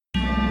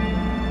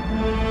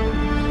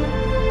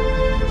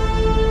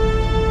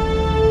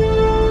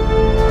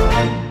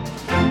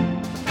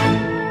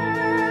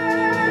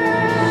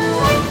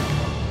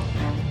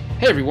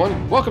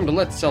everyone, welcome to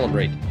Let's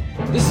Celebrate.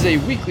 This is a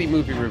weekly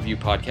movie review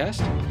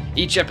podcast.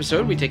 Each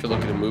episode we take a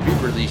look at a movie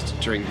released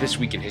during this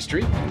week in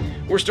history.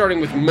 We're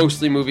starting with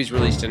mostly movies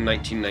released in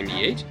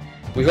 1998.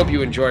 We hope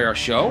you enjoy our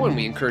show, and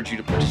we encourage you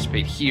to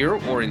participate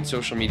here or in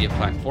social media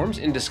platforms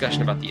in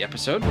discussion about the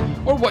episode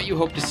or what you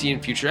hope to see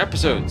in future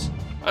episodes.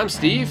 I'm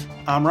Steve.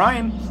 I'm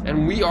Ryan.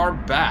 And we are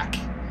back.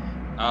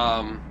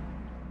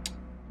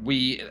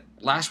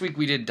 Last week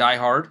we did Die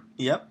Hard.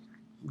 Yep.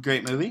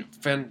 Great movie.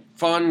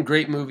 Fun,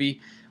 great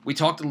movie. We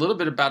talked a little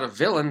bit about a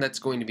villain that's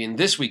going to be in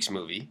this week's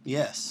movie.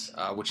 Yes.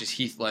 Which is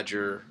Heath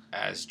Ledger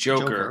as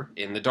Joker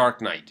in The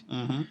Dark Knight.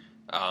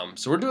 Mm-hmm.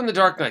 So we're doing The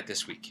Dark Knight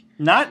this week.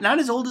 Not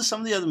as old as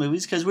some of the other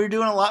movies, because we were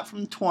doing a lot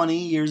from 20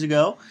 years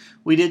ago.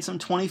 We did some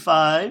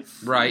 25.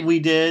 Right. We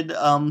did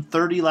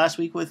 30 last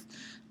week with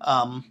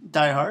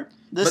Die Hard.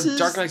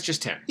 Dark Knight's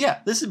just 10. Yeah.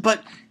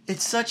 But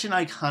it's such an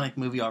iconic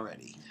movie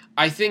already.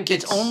 I think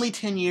it's only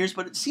 10 years,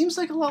 but it seems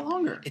like a lot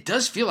longer. It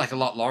does feel like a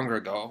lot longer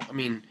ago. I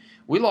mean,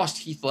 we lost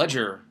Heath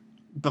Ledger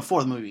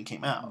before the movie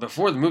came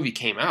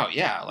out.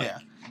 Yeah.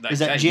 Is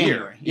that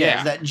January? Year. Yeah.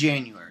 Is that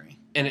January?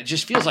 And it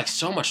just feels like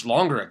so much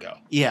longer ago.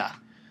 Yeah.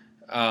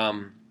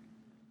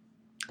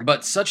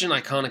 But such an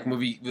iconic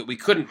movie that we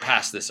couldn't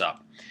pass this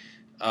up.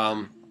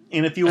 And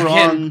if you were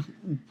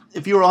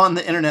on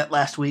the internet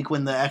last week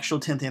when the actual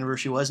 10th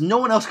anniversary was, no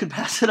one else could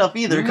pass it up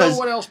either. No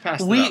one else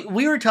passed it up.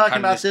 We were talking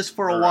about this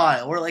for a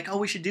while. We're like,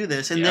 we should do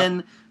this. And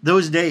then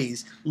those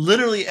days,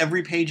 literally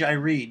every page I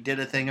read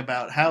did a thing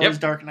about how is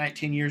Dark Knight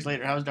 10 years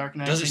later? How is Dark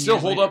Knight 10 years later? Does it still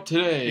hold up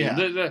today?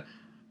 Yeah.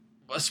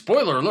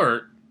 Spoiler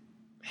alert.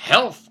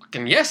 Hell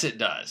fucking yes it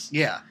does.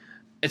 Yeah.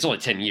 It's only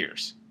 10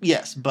 years.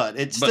 Yes,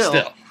 but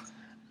still.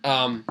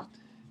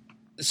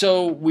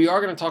 So we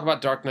are going to talk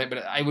about Dark Knight,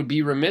 but I would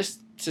be remiss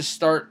to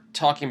start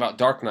talking about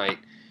Dark Knight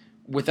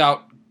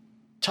without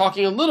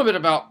talking a little bit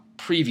about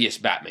previous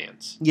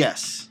Batmans.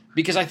 Yes.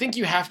 Because I think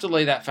you have to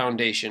lay that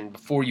foundation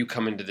before you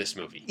come into this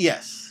movie.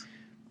 Yes.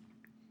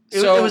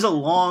 It was a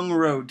long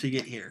road to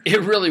get here.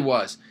 It really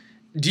was.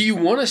 Do you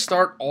want to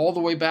start all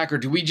the way back, or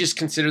do we just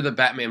consider the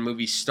Batman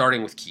movies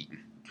starting with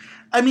Keaton?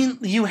 I mean,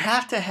 you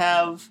have to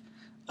have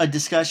a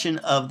discussion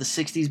of the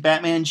 60s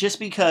Batman just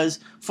because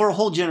for a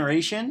whole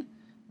generation,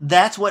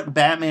 that's what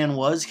Batman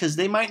was, because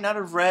they might not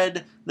have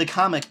read the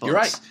comic books. You're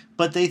right.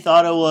 But they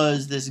thought it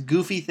was this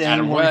goofy thing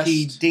Adam where West.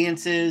 he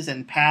dances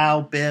and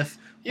Biff,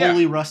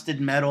 holy rusted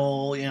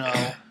metal,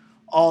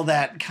 all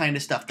that kind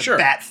of stuff. The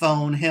bat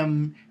phone,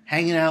 him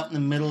hanging out in the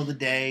middle of the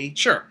day.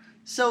 Sure.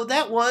 So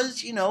that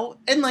was,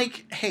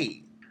 and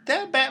hey,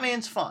 that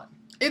Batman's fun.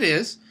 It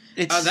is.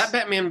 That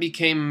Batman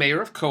became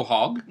mayor of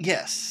Quahog.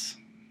 Yes.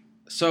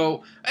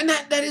 So, and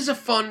that is a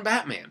fun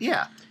Batman.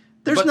 Yeah.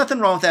 There's nothing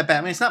wrong with that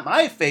Batman. It's not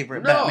my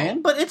favorite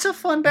Batman, but it's a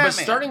fun Batman.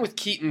 But starting with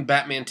Keaton,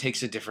 Batman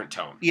takes a different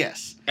tone.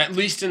 Yes. At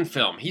least in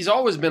film. He's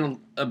always been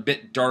a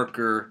bit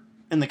darker.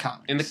 In the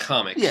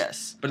comics.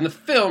 Yes. But in the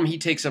film, he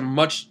takes a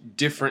much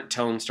different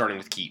tone starting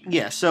with Keaton.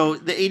 Yeah, so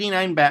the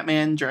 89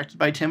 Batman, directed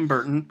by Tim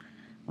Burton,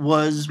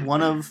 was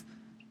one of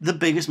the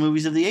biggest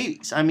movies of the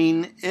 80s. I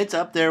mean, it's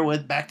up there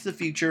with Back to the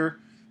Future,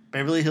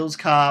 Beverly Hills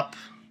Cop,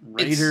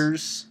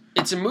 Raiders.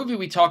 It's a movie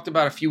we talked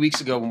about a few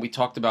weeks ago when we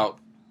talked about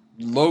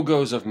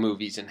logos of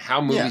movies and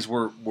how movies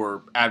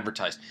were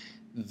advertised.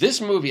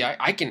 This movie,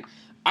 I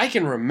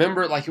can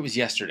remember it like it was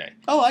yesterday.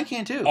 Oh, I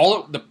can too.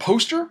 The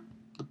poster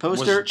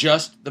was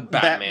just the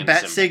Batman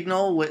bat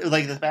signal,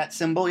 like the bat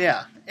symbol,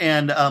 yeah.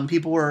 And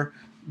people were.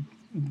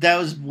 That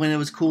was when it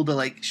was cool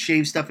to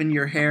shave stuff into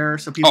your hair,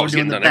 so people were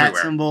doing the bat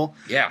everywhere. Symbol.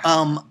 Yeah.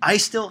 I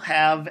still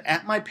have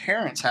at my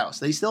parents' house.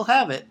 They still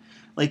have it.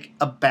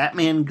 A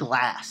Batman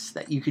glass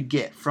that you could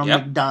get from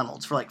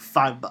McDonald's for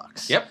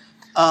 $5. Yep.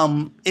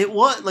 It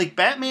was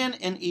Batman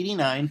in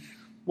 '89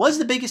 was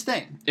the biggest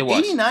thing. It was.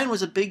 '89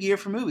 was a big year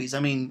for movies. I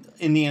mean,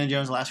 Indiana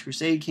Jones: Last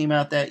Crusade came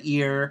out that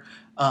year.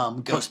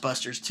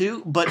 Ghostbusters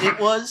 2, but it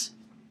was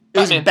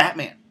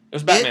Batman. It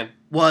was Batman. It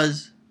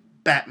was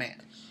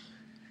Batman.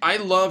 I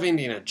love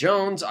Indiana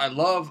Jones. I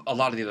love a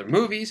lot of the other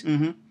movies.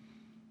 Mm-hmm.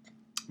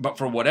 But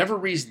for whatever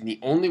reason, the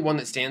only one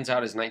that stands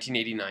out as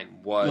 1989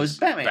 was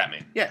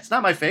Batman. Yeah, it's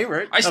not my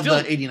favorite of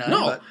the 89.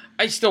 No, but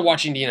I still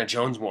watch Indiana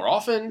Jones more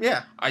often.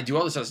 Yeah. I do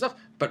all this other stuff.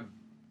 But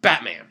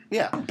Batman.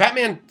 Yeah.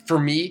 Batman, for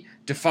me,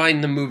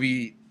 defined the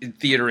movie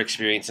theater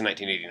experience in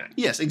 1989.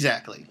 Yes,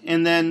 exactly.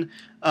 And then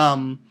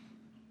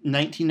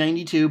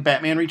 1992,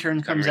 Batman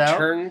Returns comes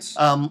out.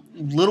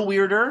 Little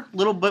weirder,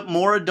 little bit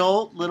more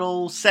adult,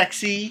 little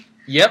sexy.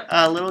 Yep.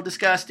 A little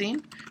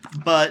disgusting.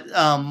 But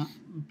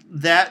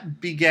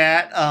that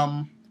begat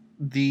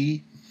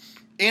the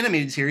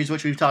animated series,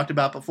 which we've talked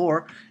about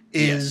before,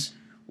 is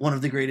one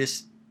of the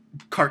greatest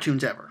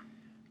cartoons ever.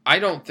 I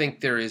don't think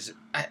there is.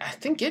 I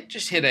think it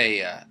just hit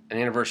an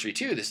anniversary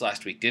too this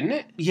last week, didn't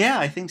it? Yeah,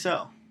 I think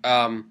so.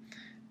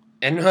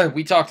 And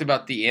we talked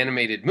about the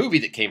animated movie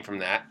that came from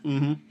that.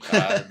 Mm-hmm.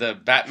 The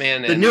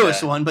Batman and... the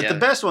newest one, but the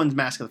best one's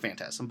Mask of the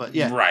Phantasm. But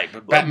yeah. Right,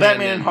 but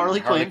Batman and Harley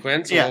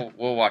Quinn. So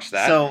we'll watch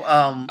that.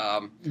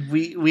 So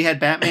we had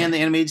Batman, the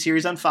animated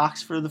series on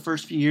Fox for the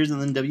first few years,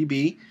 and then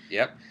WB.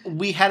 Yep.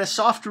 We had a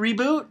soft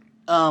reboot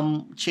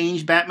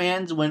changed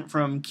Batman's, went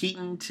from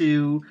Keaton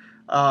to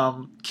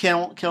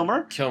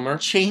Kilmer.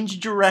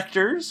 Changed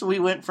directors. We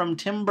went from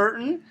Tim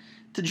Burton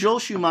to Joel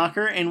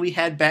Schumacher, and we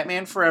had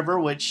Batman Forever,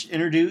 which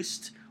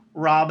introduced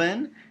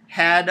Robin.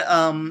 Had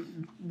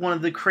one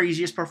of the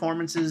craziest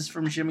performances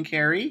from Jim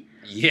Carrey.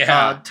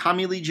 Yeah.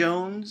 Tommy Lee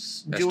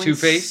Jones as doing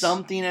Two-Face.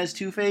 something as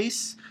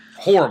Two-Face.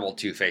 Horrible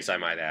Two-Face, I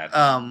might add.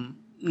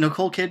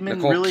 Nicole Kidman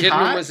Nicole Kidman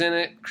hot. was in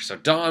it. Chris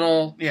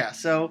O'Donnell. Yeah,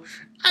 so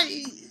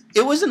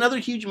it was another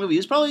huge movie. It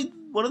was probably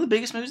one of the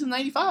biggest movies in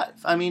 '95.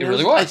 I mean, it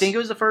really was. I think it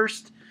was the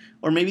first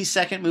or maybe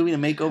second movie to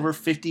make over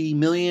 $50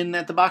 million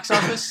at the box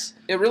office.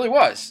 It really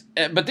was.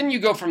 But then you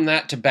go from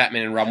that to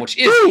Batman and Robin, which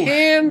is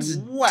hands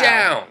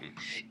down.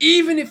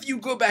 Even if you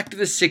go back to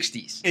the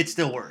 60s. It's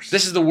still worse.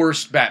 This is the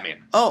worst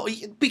Batman. Oh,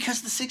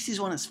 because the 60s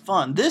one is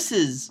fun.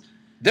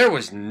 There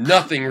was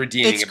nothing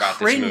redeeming about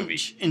this movie.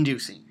 It's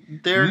cringe-inducing.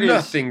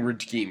 Nothing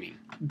redeeming.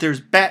 There's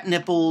bat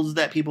nipples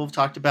that people have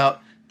talked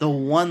about. The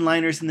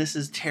one-liners in this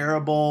is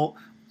terrible.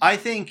 I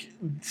think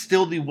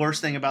still the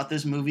worst thing about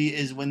this movie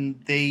is when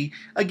they,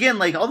 again,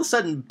 like all of a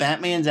sudden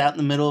Batman's out in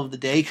the middle of the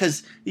day,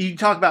 because you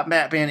talk about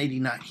Batman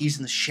 89, he's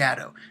in the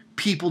shadow.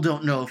 People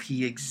don't know if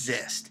he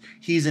exists.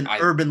 He's an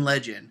urban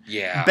legend.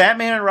 Yeah.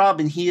 Batman and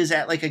Robin, he is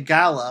at like a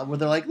gala where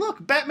they're like, look,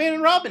 Batman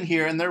and Robin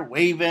here, and they're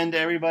waving to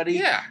everybody.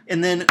 Yeah.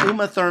 And then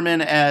Uma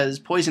Thurman as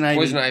Poison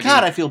Ivy.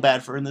 God, I feel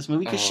bad for her in this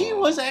movie, because she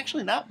was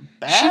actually not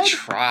bad. She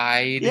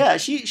tried. Yeah,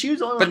 she was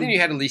the only one. But then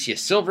you had Alicia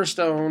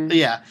Silverstone.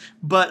 Yeah.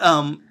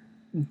 But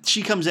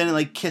she comes in and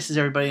like kisses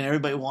everybody, and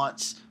everybody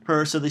wants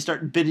her, so they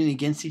start bidding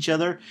against each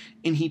other,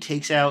 and he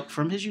takes out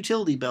from his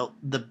utility belt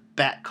the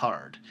Bat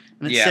card.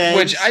 And it says,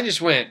 which I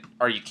just went,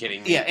 are you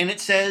kidding me? Yeah, and it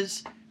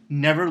says,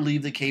 never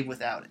leave the cave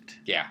without it.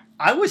 Yeah.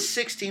 I was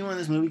 16 when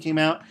this movie came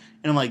out,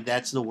 and I'm like,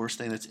 that's the worst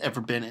thing that's ever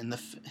been in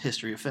the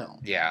history of film.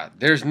 Yeah,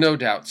 there's no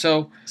doubt.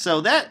 So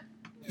that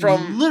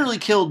literally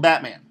killed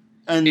Batman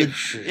in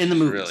the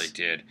movies. Really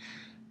did.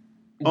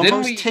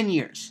 Almost 10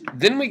 years.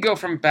 Then we go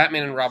from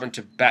Batman and Robin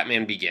to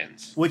Batman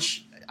Begins.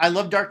 Which, I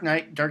love Dark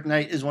Knight. Dark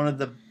Knight is one of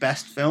the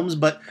best films,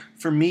 but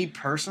for me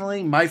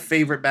personally, my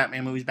favorite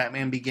Batman movie is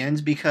Batman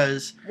Begins,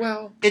 because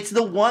it's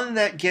the one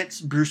that gets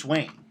Bruce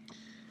Wayne.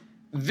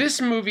 This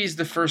movie is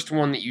the first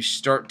one that you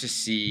start to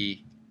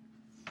see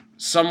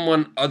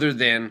someone other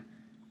than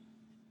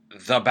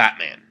the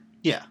Batman.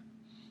 Yeah.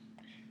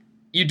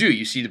 You do.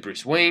 You see the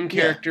Bruce Wayne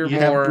character more. You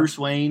have Bruce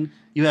Wayne.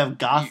 You have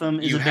Gotham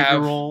is a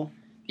bigger role.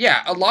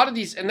 Yeah, a lot of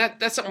these, and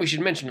that's something we should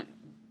mention.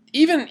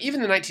 Even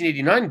the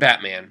 1989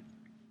 Batman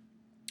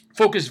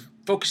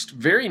focused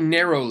very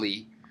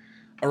narrowly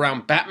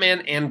around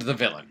Batman and the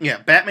villain. Yeah,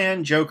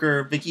 Batman,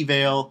 Joker, Vicky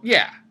Vale.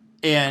 Yeah.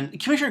 And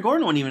Commissioner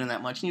Gordon wasn't even in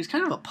that much, and he was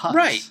kind of a putz.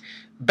 Right.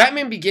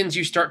 Batman Begins,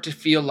 you start to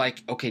feel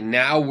like, okay,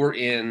 now we're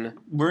in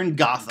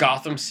Gotham.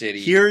 Gotham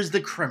City. Here's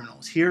the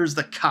criminals. Here's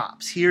the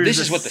cops. This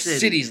is what the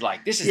city's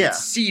like. This is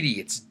it's seedy.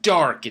 It's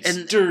dark.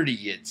 It's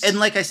dirty. And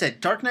like I said,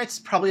 Dark Knight's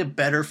probably a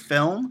better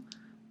film,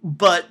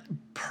 but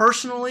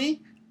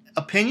personally,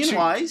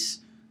 opinion-wise,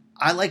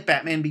 I like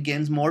Batman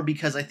Begins more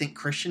because I think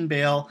Christian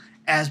Bale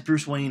as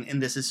Bruce Wayne in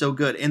this is so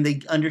good, and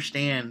they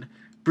understand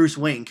Bruce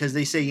Wayne because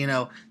they say,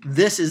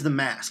 this is the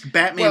mask.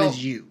 Batman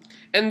is you.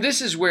 And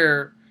this is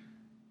where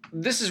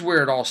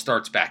it all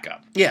starts back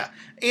up. Yeah.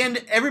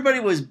 And everybody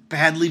was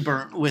badly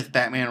burnt with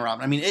Batman and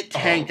Robin. I mean, it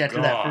tanked after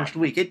that first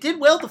week. It did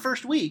well the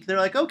first week. They're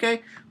like,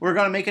 okay, we're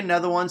going to make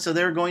another one. So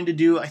they're going to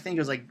do, I think it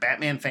was like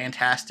Batman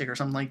Fantastic or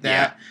something like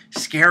that. Yeah.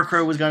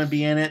 Scarecrow was going to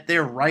be in it.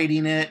 They're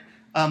writing it.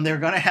 They're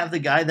going to have the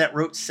guy that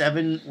wrote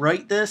Seven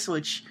write this,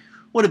 which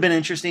would have been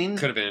interesting.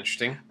 Could have been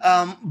interesting.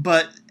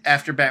 But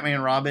after Batman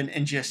and Robin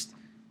and just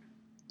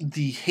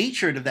the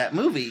hatred of that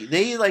movie,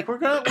 they like, we're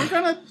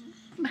gonna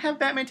have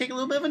Batman take a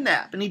little bit of a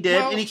nap, and he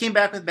did, and he came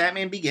back with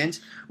Batman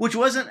Begins, which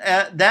wasn't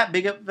that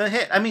big of a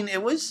hit. I mean,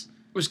 it was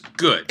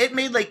good. It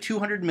made like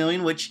 $200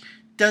 million, which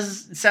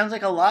sounds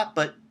like a lot,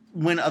 but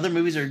when other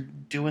movies are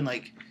doing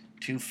like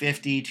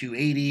 $250,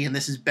 $280, and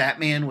this is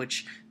Batman,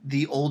 which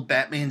the old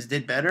Batmans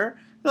did better,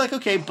 they're like,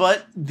 okay.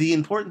 But the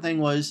important thing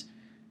was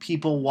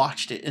people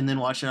watched it and then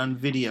watched it on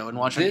video and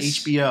watched it on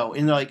HBO,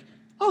 and they're like,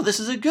 oh, this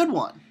is a good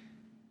one.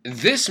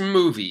 This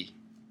movie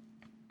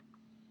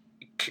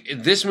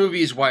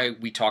is why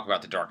we talk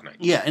about The Dark Knight.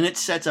 Yeah, and it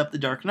sets up The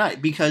Dark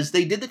Knight because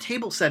they did the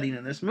table setting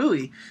in this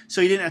movie,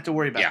 so you didn't have to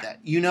worry about that.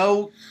 You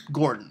know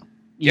Gordon.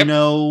 You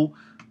know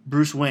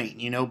Bruce Wayne.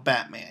 You know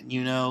Batman.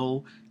 You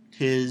know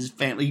his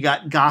family. You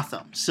got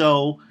Gotham.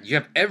 So you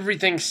have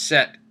everything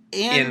set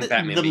in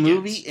Batman Begins. The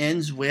movie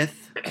ends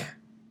with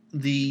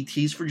the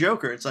tease for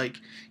Joker. It's like,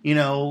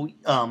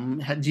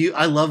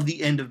 I love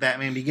the end of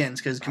Batman Begins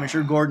because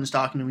Commissioner Gordon's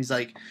talking to him. He's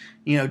like,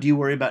 do you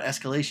worry about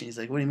escalation? He's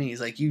like, what do you mean?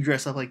 He's like, you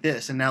dress up like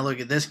this, and now look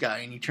at this guy,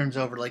 and he turns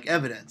over like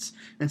evidence.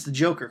 And it's the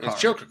Joker card.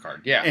 It's Joker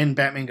card, yeah. And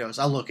Batman goes,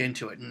 I'll look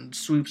into it, and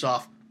swoops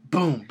off.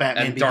 Boom,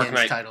 Batman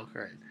Begins title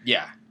card.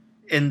 Yeah.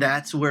 And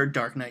that's where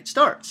Dark Knight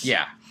starts.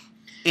 Yeah.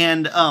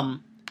 And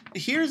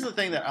here's the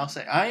thing that I'll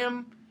say: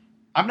 I'm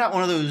not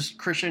one of those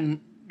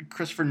Christian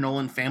Christopher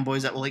Nolan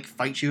fanboys that will like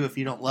fight you if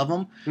you don't love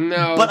him.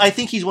 No. But I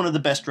think he's one of the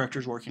best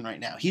directors working right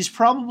now. He's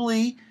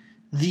probably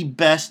the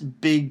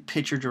best big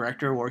picture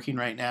director working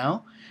right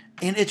now.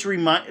 And it's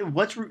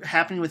what's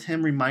happening with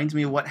him reminds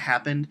me of what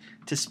happened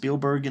to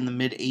Spielberg in the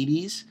mid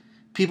 80s.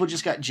 People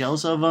just got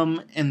jealous of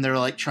him and they're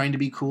like trying to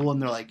be cool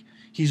and they're like,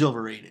 he's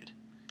overrated.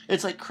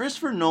 It's like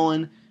Christopher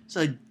Nolan is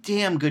a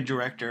damn good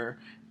director.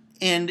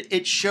 And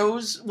it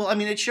shows, well, I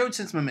mean, it showed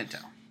since Memento.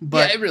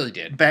 But yeah, it really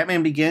did.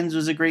 Batman Begins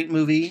was a great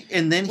movie.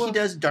 And then he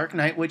does Dark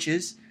Knight, which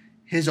is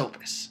his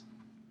opus.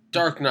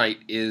 Dark Knight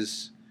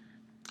is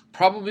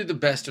probably the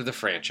best of the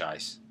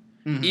franchise.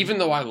 Mm-hmm. Even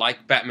though I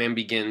like Batman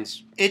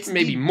Begins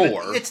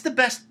more. It's the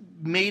best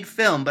made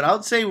film. But I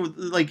would say,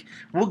 like,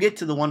 we'll get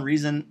to the one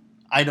reason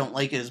I don't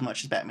like it as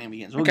much as Batman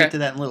Begins. We'll get to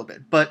that in a little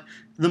bit. But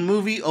the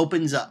movie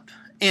opens up.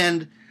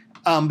 And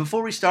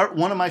before we start,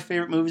 one of my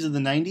favorite movies of the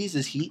 90s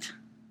is Heat.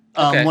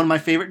 One of my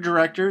favorite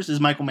directors is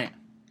Michael Mann.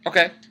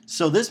 Okay.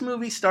 So this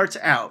movie starts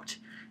out,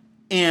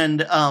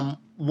 and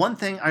one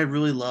thing I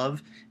really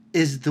love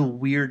is the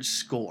weird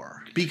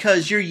score.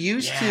 Because you're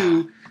used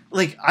to,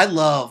 like, I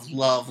love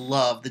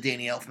the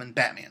Danny Elfman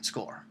Batman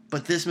score.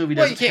 But this movie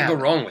doesn't have you can't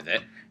go wrong with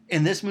it.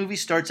 And this movie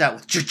starts out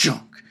with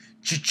cha-chunk,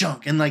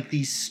 cha-chunk, and like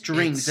these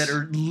strings that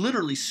are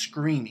literally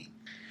screaming.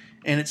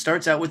 And it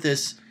starts out with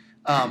this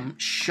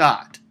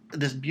shot,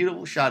 this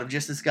beautiful shot of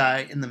just this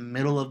guy in the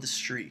middle of the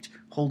street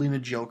holding a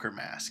Joker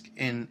mask.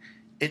 And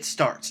it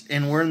starts,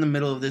 and we're in the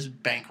middle of this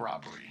bank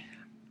robbery.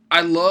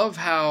 I love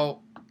how,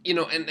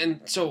 and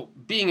so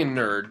being a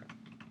nerd,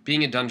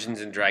 being a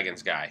Dungeons and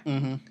Dragons guy,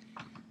 mm-hmm.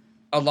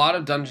 a lot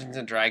of Dungeons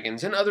and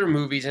Dragons and other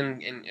movies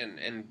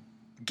and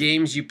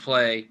games you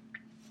play,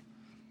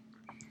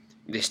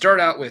 they start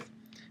out with,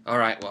 all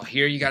right, well,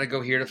 here you got to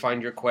go here to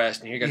find your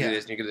quest, and here you got to do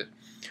this, and you got to do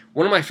that.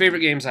 One of my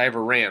favorite games I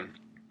ever ran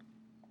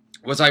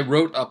was I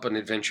wrote up an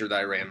adventure that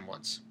I ran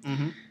once.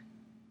 Mm-hmm.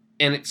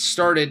 And it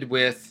started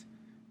with,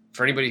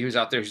 for anybody who's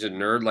out there who's a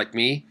nerd like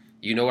me,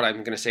 you know what I'm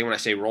going to say when I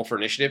say roll for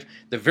initiative.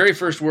 The very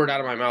first word out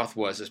of my mouth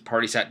was, this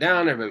party sat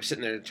down, everybody was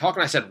sitting there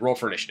talking, I said, roll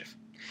for initiative.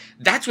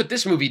 That's what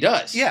this movie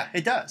does. Yeah,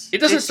 it does. It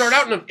doesn't start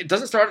out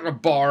in a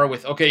bar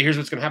with, okay, here's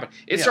what's going to happen.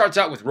 It starts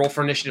out with roll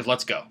for initiative,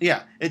 let's go.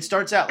 Yeah, it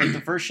starts out like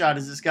the first shot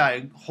is this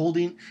guy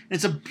holding, and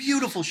it's a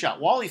beautiful shot.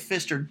 Wally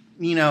Pfister,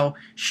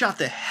 shot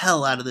the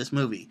hell out of this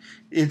movie.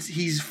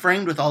 He's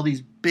framed with all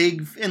these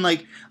big, and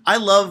like, I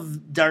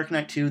love Dark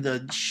Knight 2,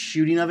 the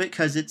shooting of it,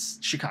 because it's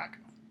Chicago.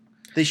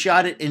 They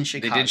shot it in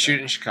Chicago. They did shoot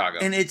it in Chicago.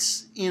 And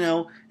it's,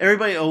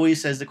 everybody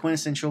always says the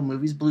quintessential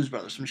movie is Blues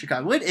Brothers from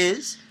Chicago. It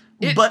is.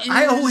 But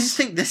I always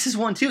think this is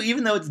one too,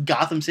 even though it's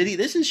Gotham City.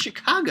 This is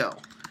Chicago.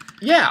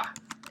 Yeah.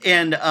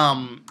 And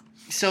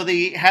so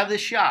they have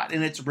this shot,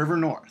 and it's River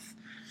North.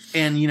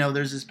 And,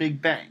 there's this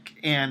big bank.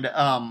 And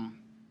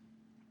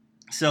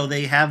so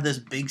they have this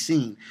big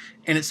scene.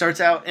 And it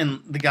starts out,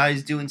 and the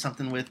guy's doing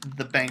something with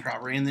the bank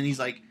robbery. And then he's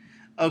like,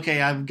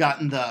 okay, I've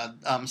gotten the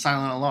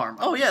silent alarm.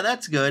 Oh, yeah,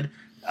 that's good.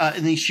 And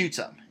then he shoots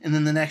him. And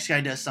then the next guy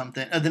does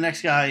something. The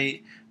next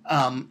guy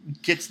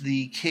gets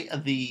the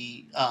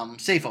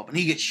safe open.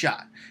 He gets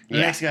shot. The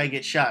next guy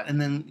gets shot.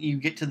 And then you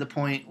get to the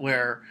point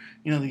where,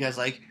 the guy's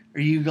like,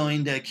 are you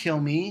going to kill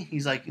me?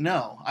 He's like,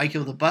 no, I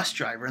kill the bus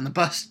driver. And the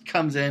bus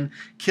comes in,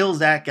 kills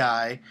that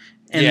guy.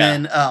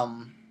 And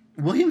then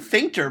William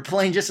Finkter,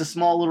 playing just a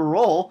small little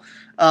role,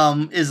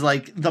 is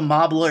like the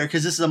mob lawyer,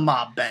 because this is a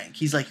mob bank.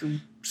 He's like,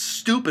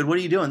 stupid, what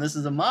are you doing? This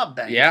is a mob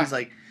bank. Yeah. He's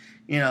like,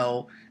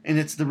 and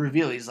it's the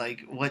reveal. He's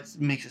like, what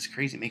makes us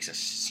crazy? Makes us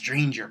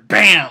stranger.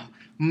 Bam!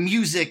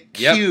 Music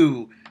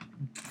cue.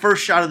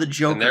 First shot of the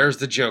Joker. And there's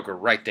the Joker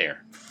right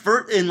there.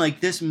 And like,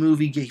 this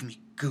movie gave me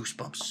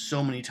goosebumps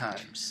so many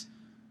times.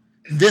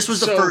 This was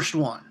the first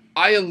one.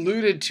 I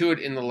alluded to it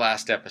in the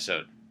last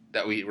episode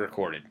that we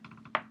recorded.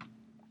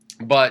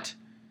 But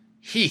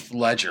Heath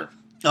Ledger.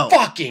 Oh.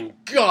 Fucking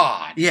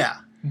God. Yeah.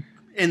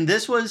 And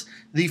this was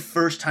the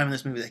first time in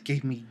this movie that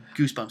gave me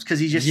goosebumps. Because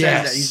he just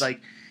says that. He's like,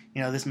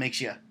 this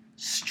makes you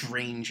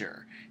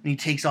stranger. And he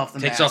takes off the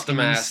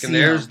mask. And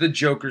there's the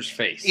Joker's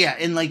face. Yeah,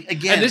 and like,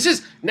 again. And this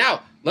is,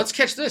 now, let's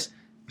catch this.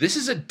 This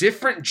is a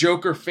different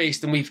Joker face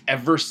than we've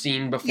ever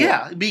seen before.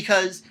 Yeah,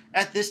 because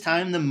at this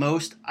time, the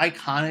most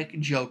iconic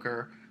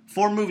Joker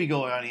for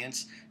moviegoer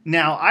audience.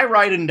 Now, I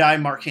ride and die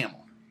Mark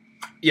Hamill.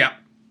 Yeah.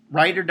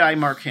 Ride or die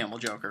Mark Hamill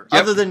Joker.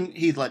 Yep. Other than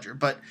Heath Ledger.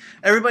 But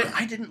everybody,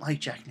 I didn't like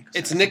Jack Nicholson.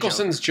 It's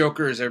Nicholson's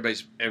Joker is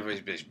everybody's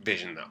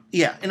vision, though.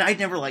 Yeah, and I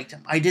never liked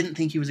him. I didn't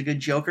think he was a good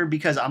Joker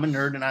because I'm a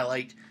nerd and I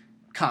liked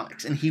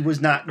comics, and he was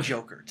not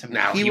Joker to me.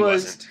 No, he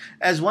wasn't.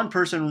 As one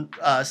person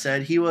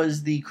said, he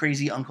was the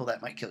crazy uncle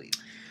that might kill you.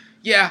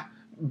 Yeah,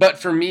 but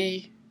for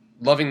me,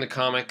 loving the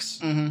comics...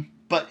 Mm-hmm.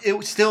 But it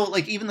was still,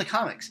 like, even the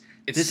comics...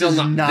 It's still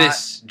not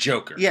this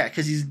Joker. Yeah,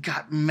 because he's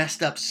got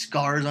messed up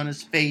scars on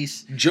his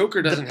face.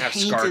 Joker doesn't have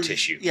scar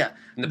tissue. Yeah.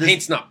 And the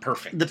paint's not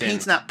perfect. The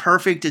paint's not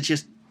perfect. It's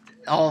just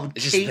all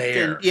it's just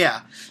there.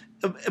 Yeah.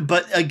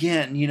 But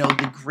again,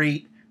 the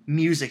great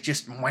music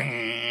just...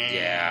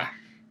 Yeah.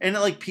 And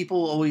like,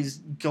 people always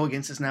go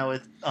against us now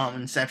with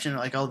Inception,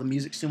 like, oh, the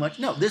music's too much.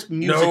 No, this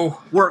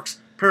music works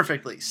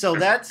perfectly. So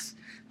that's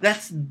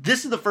this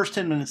is the first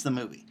 10 minutes of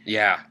the movie.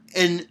 Yeah.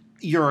 And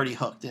you're already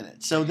hooked in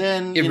it. So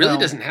then it really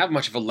doesn't have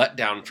much of a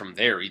letdown from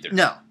there either.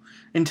 No.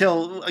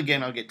 Until,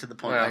 again, I'll get to the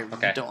point I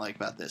okay. don't like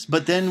about this.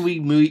 But then we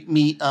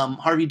meet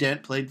Harvey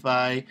Dent, played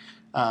by,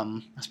 I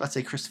was about to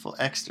say Christopher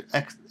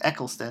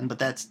Eccleston, but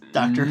that's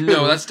Doctor Who.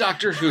 No, that's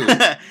Doctor Who.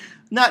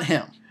 Not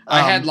him.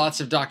 I had lots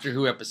of Doctor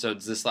Who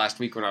episodes this last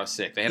week when I was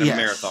sick. They had a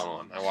marathon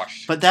on. I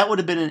watched. But that would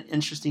have been an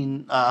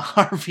interesting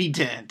Harvey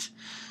Dent.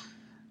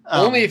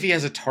 Only if he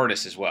has a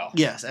TARDIS as well.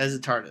 Yes, as a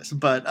TARDIS.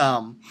 But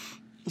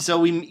so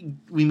we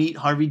meet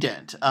Harvey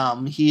Dent.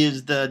 He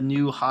is the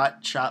new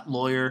hotshot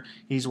lawyer.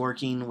 He's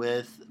working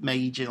with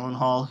Maggie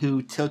Gyllenhaal,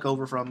 who took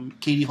over from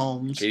Katie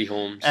Holmes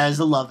as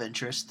the love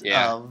interest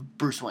of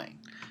Bruce Wayne.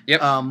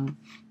 Yep.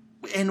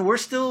 And we're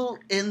still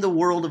in the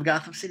world of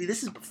Gotham City.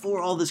 This is before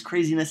all this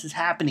craziness is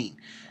happening.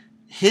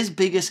 His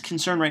biggest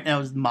concern right now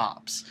is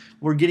mobs.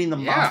 We're getting the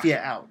mafia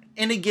out.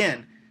 And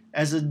again,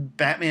 as a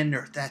Batman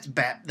nerd,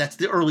 that's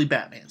the early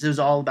Batmans. It was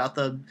all about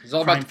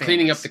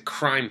cleaning up the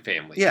crime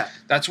family. Yeah.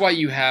 That's why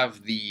you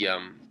have the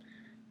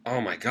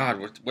oh my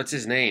god, what's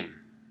his name?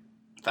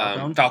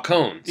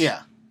 Falcones.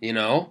 Yeah. You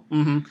know?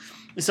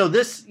 Mm-hmm. So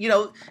this,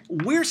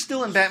 we're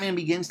still in Batman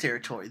Begins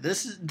territory.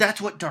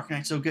 That's what Dark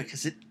Knight's so good,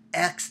 because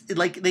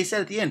like they said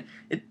at the end,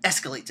 it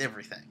escalates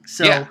everything.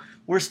 So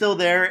we're still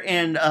there,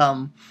 and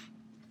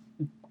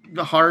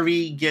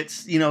Harvey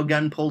gets,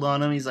 gun pulled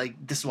on him. He's like,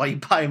 this is why you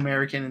buy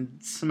American, and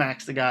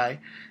smacks the guy.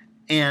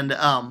 And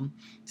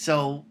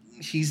so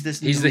he's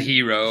the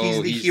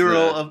hero.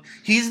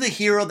 He's the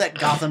hero that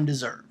Gotham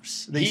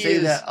deserves. They say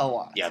that a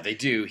lot. Yeah, they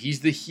do. He's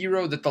the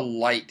hero that the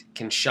light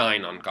can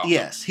shine on Gotham.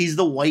 Yes, he's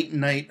the White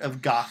Knight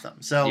of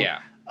Gotham. So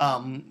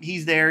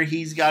he's there.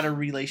 He's got a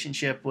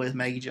relationship with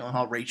Maggie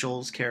Gyllenhaal,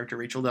 Rachel's character,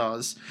 Rachel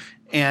Dawes.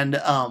 And,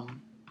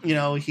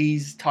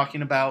 he's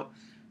talking about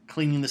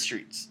cleaning the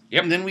streets.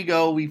 Yep. And then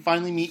we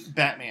finally meet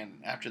Batman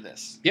after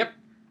this. Yep.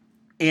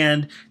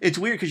 And it's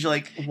weird because you're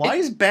like, why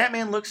does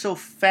Batman look so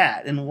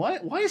fat? And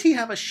why does he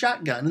have a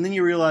shotgun? And then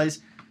you realize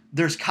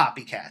there's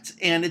copycats.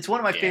 And it's one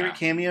of my favorite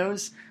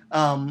cameos.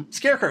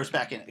 Scarecrow's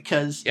back in it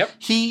because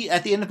he,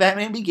 at the end of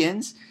Batman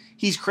Begins,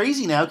 he's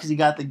crazy now because he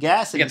got the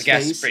gas in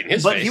his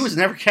face. But he was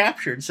never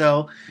captured.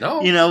 So,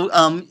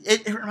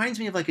 it reminds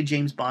me of like a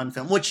James Bond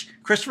film, which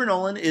Christopher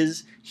Nolan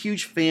is a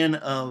huge fan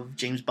of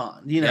James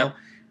Bond.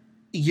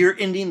 You're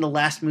ending the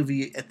last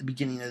movie at the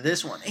beginning of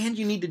this one. And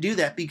you need to do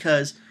that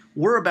because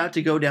we're about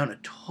to go down a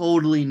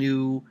totally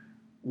new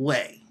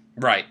way.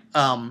 Right.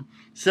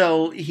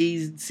 So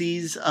he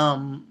sees,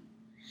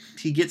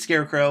 he gets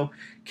Scarecrow,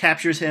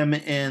 captures him,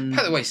 and...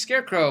 By the way,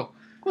 Scarecrow,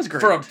 was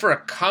great. For a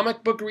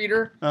comic book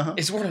reader,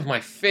 is one of my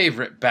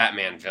favorite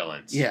Batman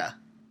villains. Yeah.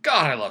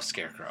 God, I love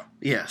Scarecrow.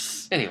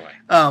 Yes. Anyway.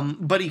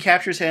 But he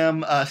captures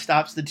him,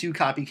 stops the two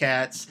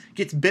copycats,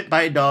 gets bit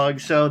by a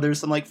dog, so there's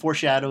some,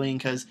 foreshadowing,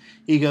 because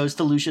he goes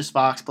to Lucius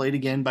Fox, played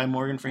again by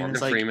Morgan Freeman.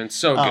 Freeman's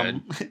so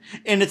good.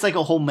 And it's like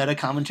a whole meta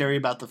commentary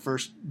about the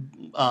first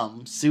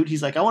suit.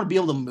 He's like, I want to be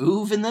able to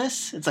move in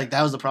this. It's like,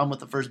 that was the problem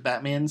with the first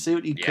Batman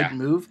suit. He couldn't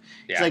move.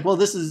 Yeah. It's like,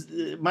 well,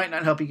 it might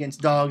not help you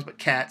against dogs, but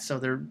cats, so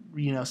they're,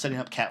 setting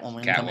up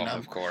Catwoman coming up,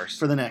 of course,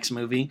 for the next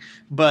movie.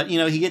 But,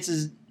 he gets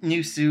his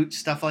new suit,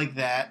 stuff like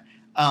that.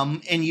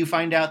 And you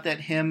find out that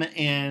him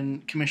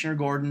and Commissioner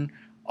Gordon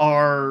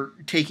are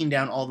taking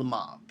down all the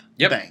mob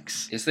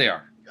banks. Yes, they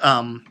are.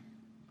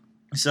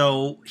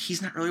 So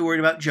he's not really worried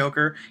about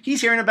Joker.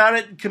 He's hearing about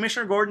it.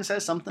 Commissioner Gordon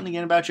says something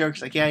again about Joker.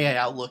 He's like, yeah,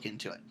 I'll look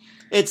into it.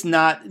 It's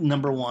not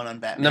number one on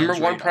Batman's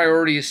Number one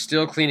priority is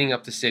still cleaning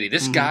up the city.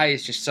 This guy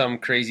is just some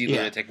crazy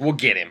lunatic. We'll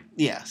get him.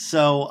 Yeah,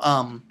 so...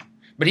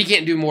 but he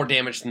can't do more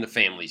damage than the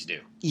families do.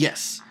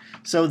 Yes.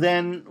 So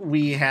then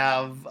we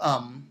have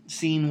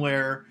scene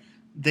where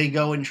they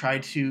go and try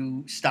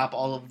to stop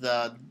all of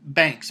the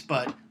banks,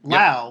 but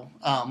Lau,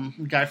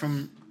 guy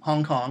from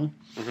Hong Kong,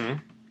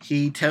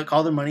 he took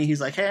all their money.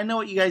 He's like, hey, I know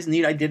what you guys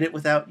need. I did it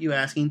without you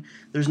asking.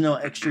 There's no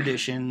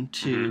extradition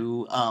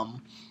to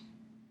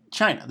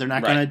China. They're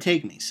not going to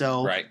take me.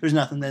 So there's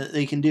nothing that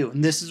they can do.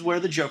 And this is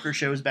where the Joker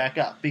shows back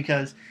up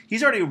because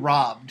he's already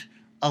robbed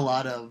a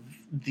lot of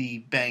the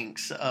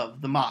banks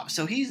of the mob.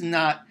 So he's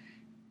not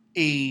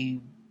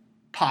a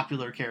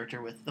popular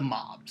character with the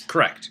mobs.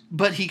 Correct.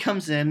 But he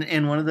comes in,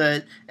 and one of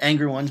the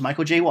angry ones,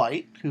 Michael J.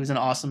 White, who's an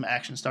awesome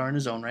action star in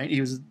his own right. He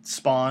was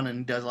Spawn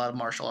and does a lot of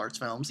martial arts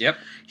films. Yep.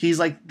 He's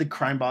like the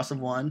crime boss of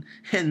one.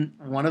 And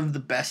one of the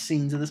best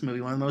scenes of this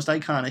movie, one of the most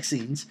iconic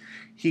scenes,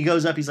 he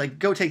goes up, he's like,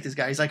 go take this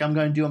guy. He's like, I'm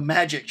going to do a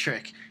magic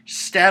trick.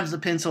 Stabs the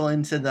pencil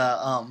into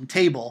the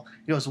table.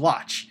 He goes,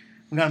 watch.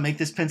 I'm going to make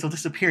this pencil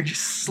disappear. And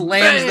just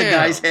slams the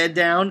guy's head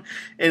down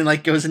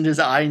and goes into his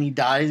eye and he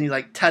dies. And he's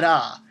like,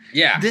 ta-da.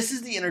 Yeah. This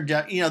is the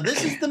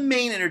this is the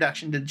main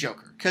introduction to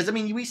Joker. Because,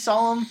 we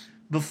saw him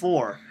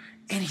before,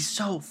 and he's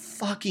so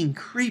fucking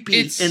creepy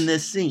in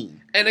this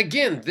scene. And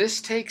again,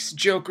 this takes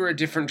Joker a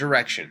different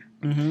direction.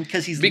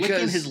 Because he's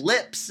licking his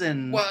lips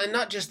and... Well, and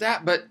not just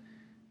that, but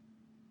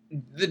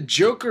the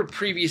Joker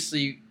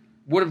previously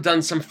would have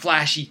done some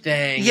flashy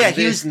thing. Yeah,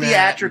 he was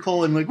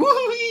theatrical and woo,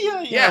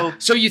 Yeah.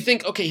 So you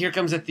think, okay, here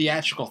comes a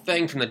theatrical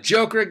thing from the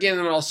Joker again,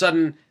 and all of a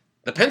sudden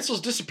the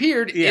pencils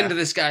disappeared into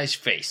this guy's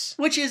face.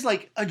 Which is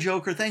like a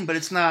Joker thing, but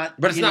it's not.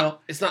 But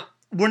it's not.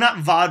 We're not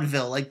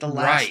vaudeville like the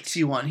last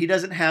C1. He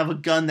doesn't have a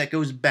gun that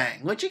goes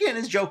bang, which again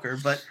is Joker,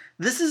 but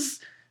this is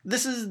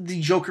the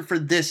Joker for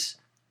this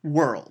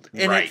world,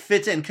 and it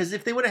fits in because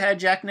if they would have had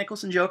Jack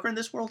Nicholson Joker in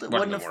this world, it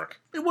wouldn't have worked.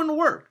 It wouldn't have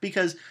worked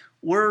because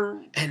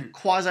we're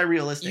quasi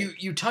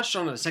realistic. You touched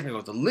on it a second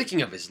ago, the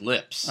licking of his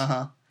lips.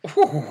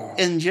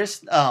 And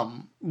just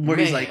where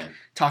he's like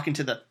talking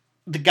to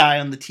the guy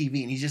on the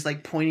TV, and he's just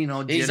like pointing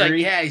all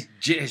jittery. He's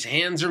like, his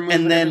hands are moving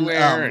and then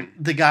everywhere.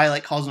 The guy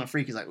like calls him a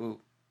freak. He's like, ooh,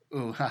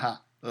 haha,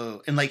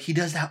 ooh, and like he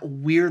does that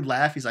weird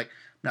laugh. He's like,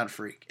 I'm not a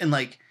freak, and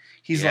like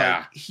he's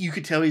like, you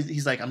could tell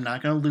he's like, I'm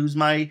not gonna lose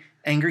my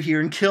anger here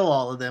and kill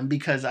all of them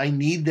because I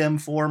need them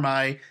for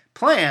my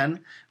plan.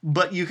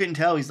 But you can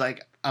tell he's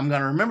like, I'm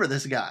gonna remember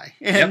this guy,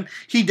 and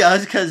he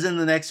does because in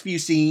the next few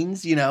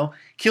scenes,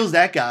 kills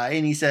that guy,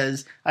 and he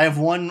says, I have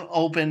one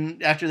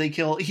open after they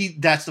kill.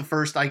 That's the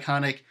first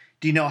iconic.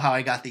 Do you know how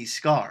I got these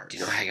scars?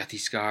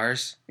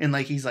 And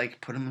like he's like,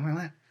 put him in my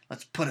lap.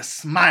 Let's put a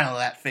smile on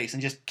that face,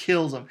 and just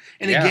kills him.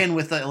 And again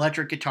with the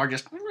electric guitar,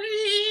 just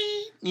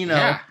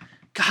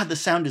God, the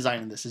sound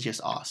design in this is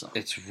just awesome.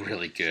 It's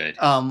really good.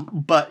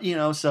 But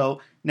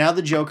so now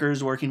the Joker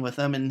is working with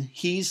them, and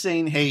he's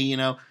saying, hey,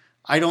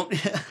 I don't.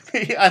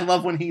 I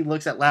love when he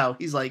looks at Lau.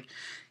 He's like,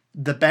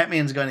 the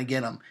Batman's going to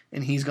get him,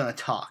 and he's going to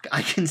talk.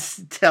 I can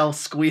tell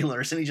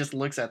squealers, and he just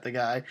looks at the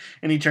guy,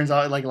 and he turns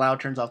out like Lau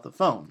turns off the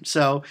phone.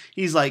 So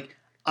he's like,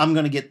 I'm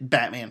going to get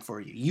Batman for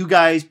you. You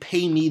guys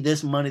pay me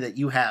this money that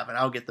you have, and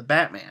I'll get the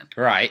Batman.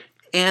 Right.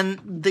 And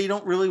they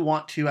don't really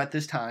want to at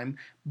this time,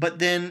 but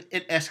then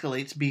it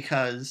escalates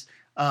because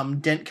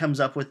Dent comes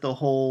up with the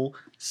whole,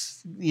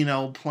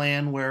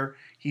 plan where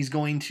he's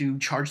going to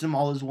charge them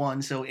all as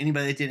one. So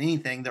anybody that did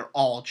anything, they're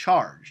all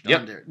charged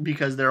under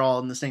because they're all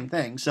in the same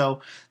thing.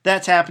 So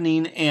that's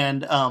happening.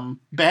 And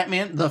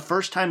Batman, the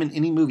first time in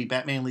any movie,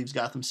 Batman leaves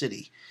Gotham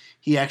City.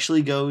 He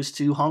actually goes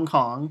to Hong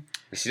Kong.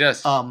 Yes, he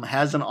does.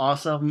 Has an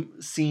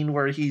awesome scene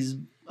where he's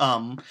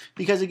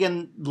because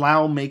again,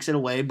 Lau makes it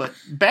away, but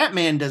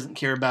Batman doesn't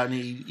care about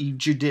any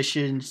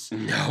judicious,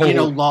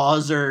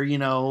 laws or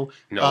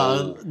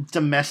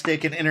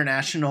domestic and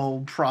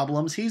international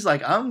problems. He's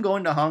like, I'm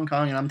going to Hong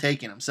Kong and I'm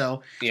taking him.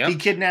 So he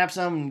kidnaps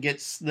him and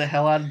gets the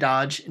hell out of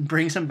Dodge and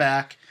brings him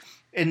back.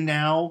 And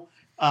now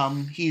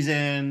he's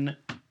in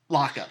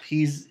lockup.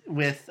 He's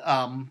with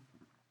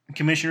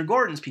Commissioner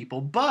Gordon's people.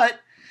 But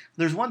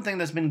there's one thing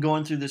that's been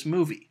going through this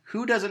movie.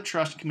 Who doesn't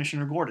trust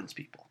Commissioner Gordon's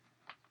people?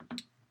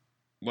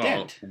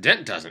 Well,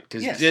 Dent doesn't,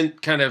 because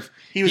Dent kind of...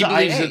 He was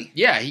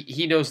IA.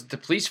 He knows that the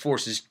police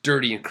force is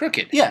dirty and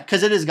crooked. Yeah,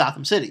 because it is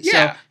Gotham City.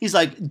 Yeah. So he's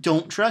like,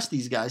 don't trust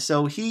these guys.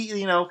 So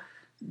he,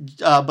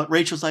 but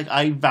Rachel's like,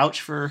 I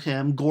vouch for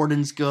him.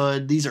 Gordon's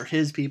good. These are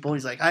his people.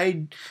 He's like,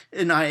 I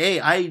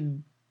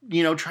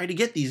try to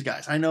get these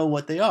guys. I know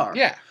what they are.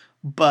 Yeah.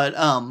 But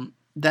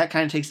that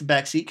kind of takes the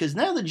back seat, because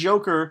now the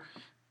Joker...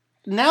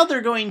 Now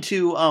they're going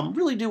to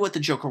really do what the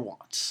Joker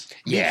wants.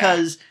 Yeah.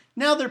 Because...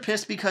 Now they're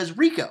pissed because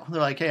Rico.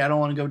 They're like, hey, I don't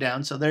want to go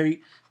down. So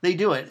they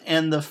do it.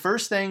 And the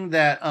first thing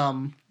that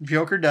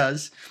Joker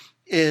does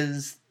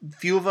is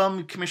few of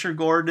them, Commissioner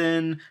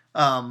Gordon,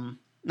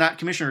 not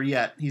Commissioner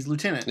yet. He's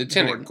Lieutenant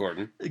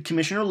Gordon.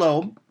 Commissioner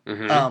Loeb,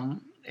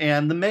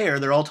 and the mayor.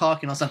 They're all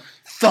talking. All of a sudden,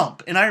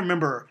 thump. And I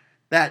remember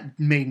that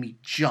made me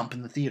jump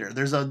in the theater.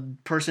 There's a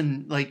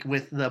person like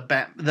with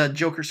the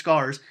Joker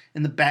scars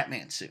in the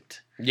Batman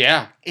suit.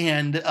 Yeah.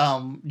 And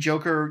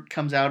Joker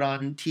comes out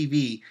on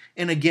TV.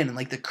 And again,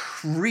 like the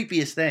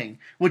creepiest thing,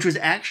 which was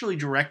actually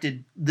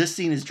this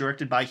scene is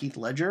directed by Heath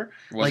Ledger.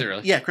 Was it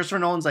really? Yeah, Christopher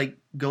Nolan's like,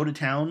 go to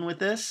town with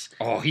this.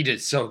 Oh, he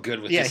did so good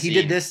with this scene. Yeah,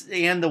 he did this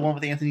and the one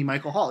with Anthony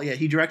Michael Hall. Yeah,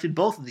 he directed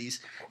both of these.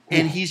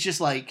 And he's just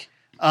like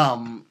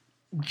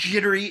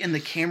jittery and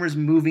the camera's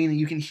moving and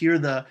you can hear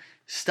the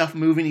stuff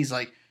moving. He's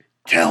like,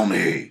 tell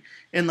me.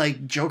 And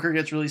like Joker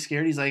gets really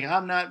scared. He's like,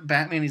 I'm not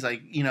Batman. He's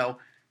like,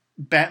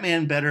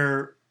 Batman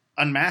better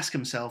unmask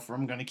himself or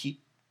I'm going to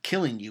keep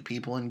killing you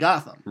people in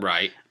Gotham.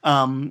 Right.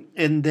 And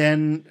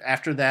then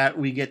after that,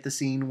 we get the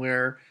scene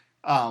where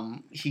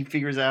he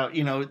figures out,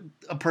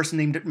 a person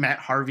named Matt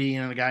Harvey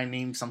and a guy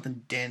named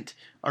something Dent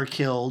are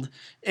killed.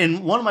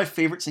 And one of my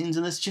favorite scenes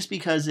in this, just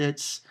because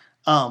it's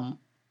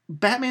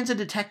Batman's a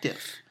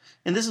detective.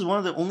 And this is one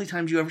of the only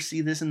times you ever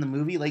see this in the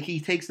movie. Like, he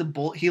takes the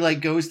bullet, he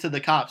like goes to the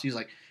cops. He's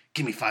like,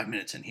 give me 5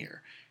 minutes in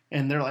here.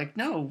 And they're like,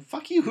 no,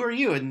 fuck you, who are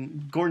you?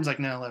 And Gordon's like,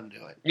 no, let him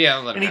do it. Yeah,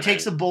 let him. And he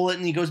takes the bullet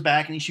and he goes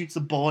back and he shoots the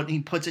bullet and he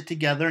puts it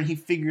together and he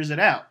figures it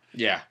out.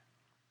 Yeah.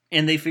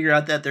 And they figure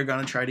out that they're going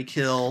to try to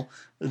kill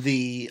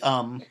the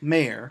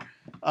mayor.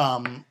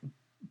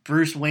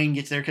 Bruce Wayne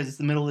gets there because it's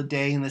the middle of the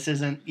day and this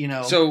isn't,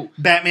 so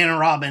Batman and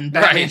Robin.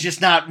 Batman's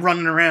just not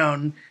running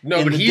around.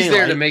 No, but he's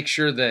there to make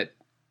sure that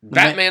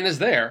Batman is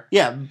there.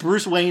 Yeah,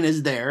 Bruce Wayne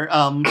is there.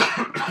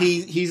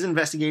 He's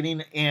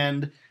investigating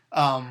and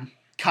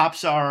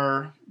cops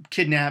are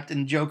kidnapped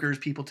and Joker's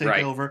people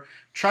take over,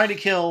 try to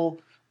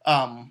kill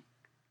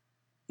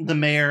the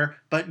mayor,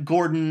 but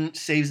Gordon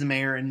saves the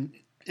mayor and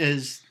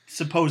is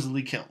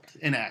supposedly killed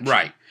in action.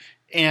 Right.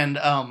 And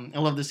I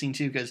love this scene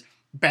too because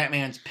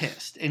Batman's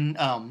pissed. And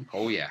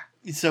oh, yeah.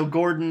 so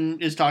Gordon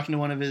is talking to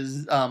one of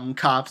his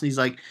cops, and he's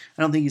like,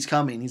 I don't think he's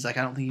coming. He's like,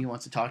 I don't think he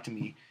wants to talk to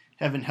me.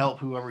 Heaven help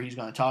whoever he's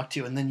going to talk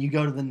to. And then you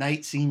go to the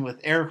night scene with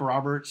Eric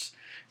Roberts,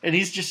 and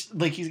he's just,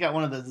 like, he's got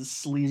one of the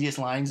sleaziest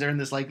lines. They're in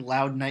this, like,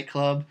 loud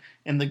nightclub,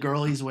 and the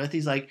girl he's with,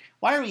 he's like,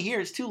 why are we here?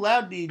 It's too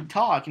loud to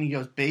talk. And he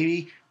goes,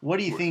 baby, what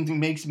do you think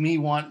makes me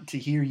want to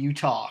hear you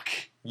talk?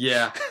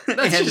 Yeah.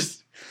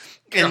 That's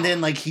and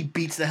then, like, he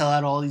beats the hell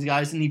out of all these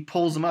guys, and he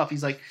pulls them up.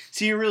 He's like,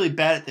 see, you're really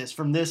bad at this.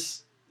 From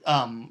this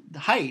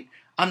height,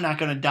 I'm not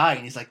going to die.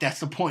 And he's like,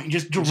 that's the point. He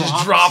just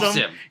drops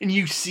him. And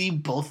you see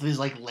both of his,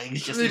 like,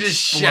 legs just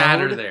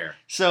shatter there.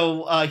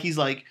 So he's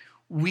like,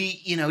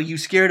 you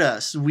scared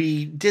us.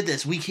 We did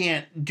this. We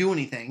can't do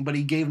anything. But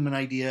he gave him an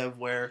idea of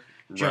where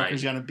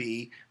Joker's going to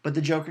be. But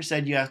the Joker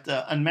said you have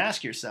to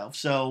unmask yourself.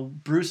 So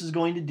Bruce is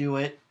going to do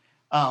it.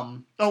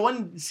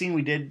 One scene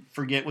we did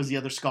forget was the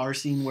other Scar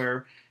scene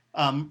where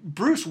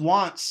Bruce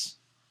wants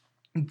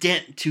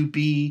Dent to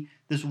be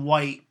this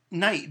white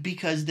knight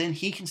because then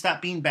he can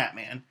stop being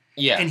Batman.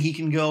 Yeah. And he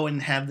can go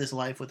and have this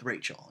life with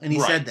Rachel. And he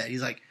said that.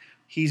 He's like,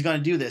 he's going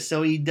to do this.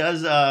 So he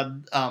does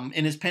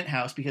in his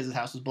penthouse because his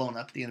house was blown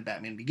up at the end of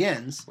Batman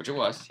Begins. Which it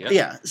was, yeah.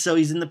 Yeah. So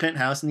he's in the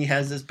penthouse and he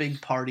has this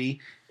big party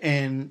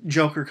and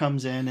Joker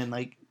comes in and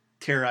like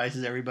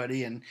terrorizes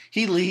everybody and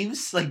he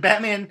leaves. Like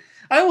Batman,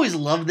 I always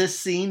love this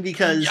scene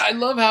because I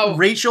love how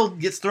Rachel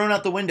gets thrown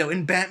out the window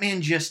and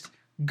Batman just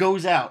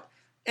goes out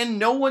and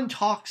no one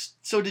talks.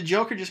 So did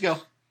Joker just go,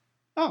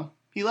 oh,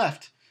 he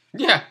left.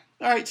 Yeah.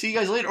 All right, see you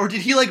guys later. Or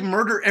did he like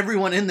murder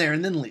everyone in there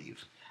and then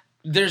leave?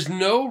 There's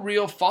no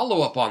real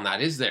follow-up on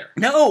that, is there?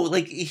 No,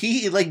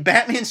 like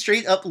Batman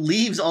straight up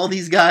leaves all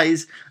these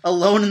guys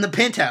alone in the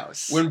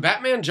penthouse. When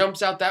Batman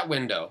jumps out that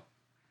window,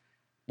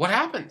 what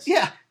happens?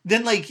 Yeah.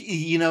 Then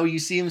you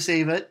see him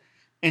save it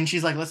and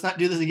she's like, let's not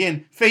do this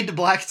again. Fade to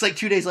black. It's like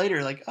 2 days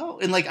later. Like, oh,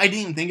 and like I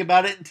didn't even think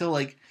about it until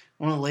like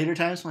one of the later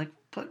times. I'm like,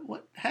 but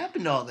what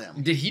happened to all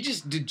them?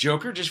 Did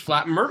Joker just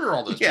flat murder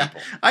all those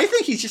people? I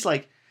think he's just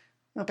like,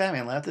 no,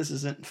 Batman left. This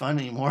isn't fun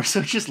anymore.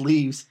 So he just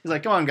leaves. He's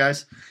like, come on,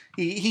 guys.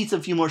 He eats a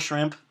few more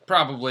shrimp.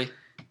 Probably.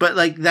 But,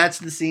 like, that's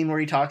the scene where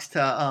he talks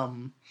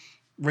to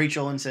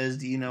Rachel and says,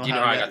 do you know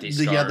how I got these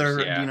scars?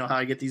 Do you know how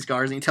I get these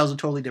scars? And he tells a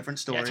totally different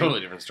story. Yeah,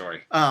 totally different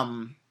story.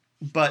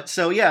 But,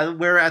 so, yeah,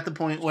 we're at the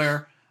point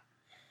where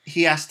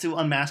he has to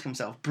unmask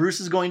himself.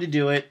 Bruce is going to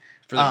do it.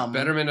 For the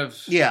betterment of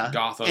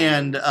Gotham.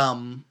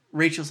 And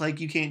Rachel's like,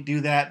 you can't do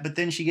that. But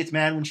then she gets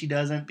mad when she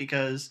doesn't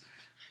because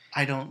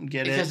I don't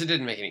get it. Because it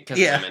didn't make any... Because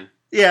women.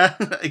 Yeah,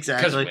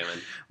 exactly. Because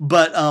women.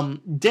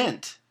 But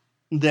Dent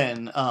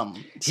then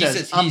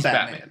says, I'm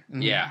Batman.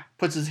 Mm-hmm. Yeah.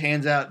 Puts his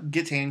hands out,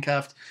 gets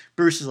handcuffed.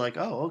 Bruce is like,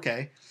 oh,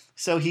 okay.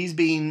 So he's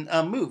being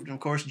moved. And, of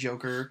course,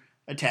 Joker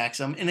attacks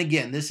him. And,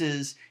 again, this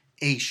is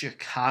a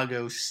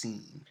Chicago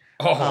scene.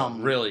 Oh,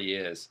 it really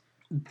is.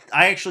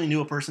 I actually knew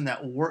a person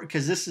that worked,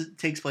 because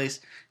takes place,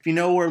 if you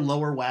know where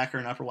Lower Wacker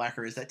and Upper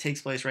Wacker is, that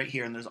takes place right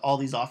here, and there's all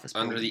these office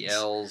buildings. Under the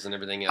L's and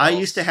everything else. I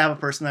used to have a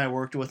person that I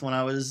worked with when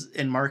I was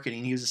in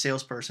marketing. He was a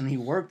salesperson. He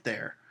worked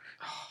there.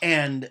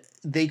 And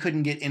they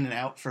couldn't get in and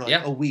out for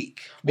like a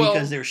week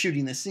because they were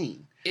shooting the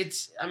scene.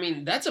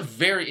 That's a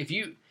very, if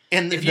you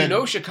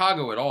know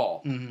Chicago at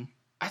all, mm-hmm.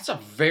 that's a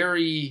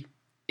very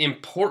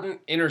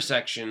important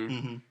intersection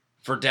mm-hmm.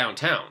 for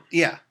downtown.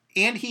 Yeah.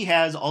 And he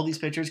has all these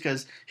pictures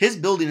because his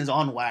building is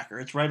on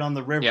Wacker. It's right on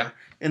the river. Yeah.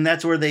 And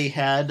that's where they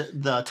had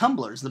the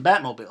tumblers, the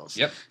Batmobiles.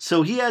 Yep.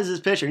 So he has this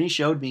picture, and he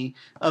showed me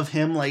of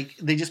him, like,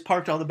 they just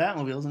parked all the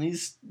Batmobiles, and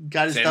he's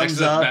got his thumbs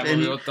up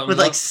with,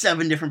 like,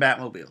 7 different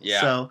Batmobiles.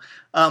 Yeah. So,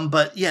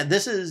 but, yeah,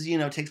 this is,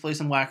 takes place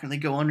in Wacker, and they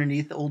go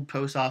underneath the old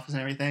post office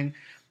and everything.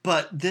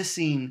 But this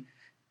scene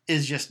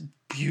is just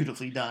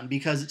beautifully done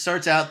because it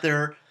starts out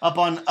there up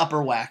on Upper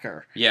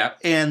Wacker. Yeah.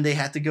 And they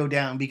have to go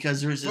down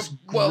because there's this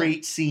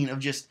great scene of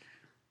just...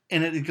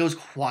 And it goes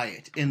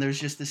quiet, and there's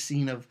just the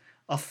scene of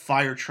a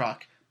fire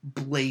truck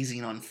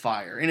blazing on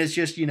fire. And it's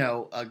just,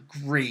 a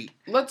great...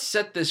 Let's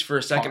set this for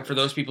a second for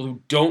those people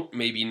who don't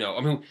maybe know. I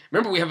mean,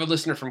 remember we have a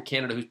listener from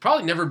Canada who's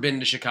probably never been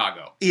to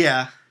Chicago.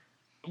 Yeah.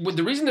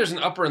 The reason there's an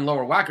Upper and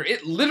Lower Wacker,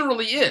 it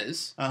literally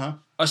is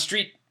a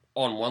street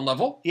on one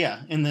level.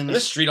 Yeah. And then a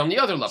street on the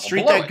other level.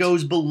 Street that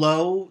goes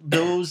below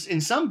those,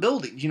 in some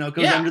buildings, it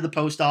goes under the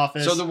post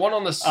office. So the one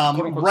on the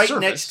quote-unquote right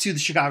surface, next to the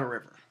Chicago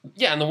River.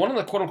 Yeah, and the one on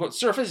the quote-unquote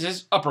surface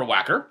is Upper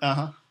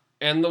Wacker.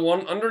 And the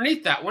one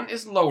underneath that one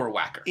is Lower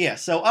Wacker. Yeah,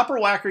 so Upper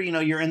Wacker,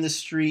 you're in the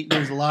street.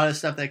 There's a lot of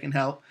stuff that can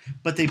help.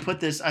 But they put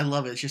this, I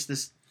love it, it's just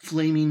this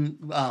flaming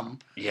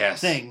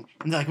thing.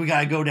 And they're like, we got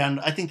to go down,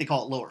 I think they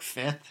call it Lower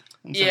 5th.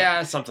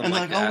 Something and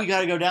like that. And they're like, we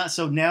got to go down.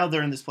 So now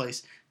they're in this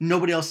place.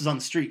 Nobody else is on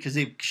the street because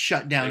they've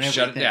shut down everything.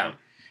 Shut it down.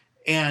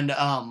 And,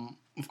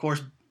 of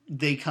course,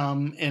 they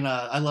come in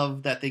I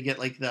love that they get,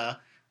 like, the...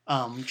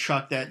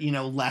 truck that,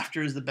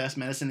 laughter is the best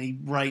medicine. He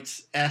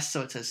writes S,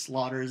 so it says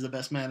slaughter is the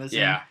best medicine.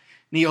 Yeah.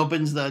 And he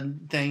opens the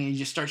thing and he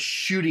just starts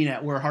shooting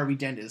at where Harvey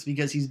Dent is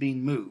because he's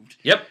being moved.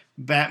 Yep.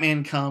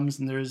 Batman comes,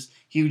 and there's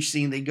huge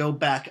scene. They go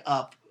back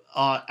up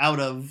out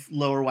of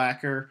Lower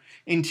Wacker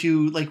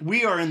into, like,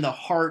 we are in the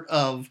heart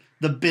of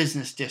the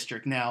business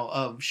district now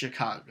of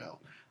Chicago.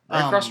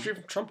 Right across the street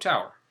from Trump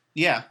Tower.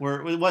 Yeah,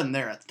 where it wasn't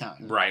there at the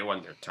time. Right, it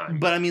wasn't there at the time.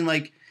 But I mean,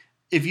 like,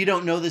 if you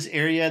don't know this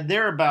area,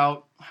 they're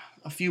about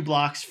a few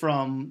blocks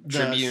from the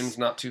Tribune's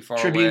not too far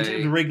Tribune,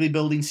 away. the Wrigley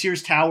Building,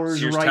 Sears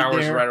Towers right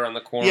Towers there. right around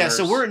the corner. Yeah,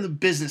 so we're in the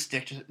business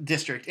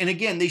district, and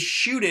again, they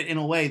shoot it in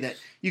a way that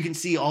you can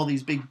see all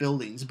these big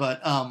buildings.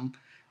 But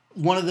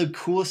one of the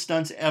coolest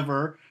stunts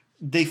ever.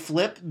 They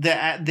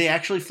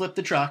actually flip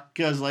the truck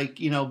because, like,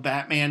 you know,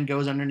 Batman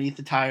goes underneath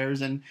the tires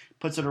and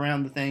puts it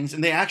around the things,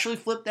 and they actually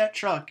flip that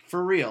truck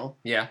for real.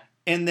 Yeah.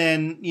 And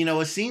then, you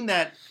know, a scene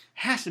that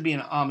has to be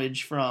an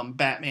homage from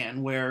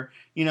Batman, where,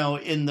 you know,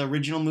 in the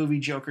original movie,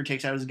 Joker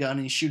takes out his gun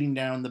and he's shooting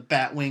down the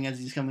Batwing as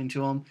he's coming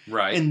to him.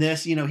 Right. In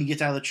this, you know, he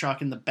gets out of the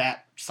truck in the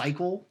Bat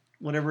Cycle,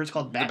 whatever it's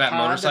called, the Bat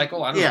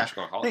motorcycle. I don't know what you're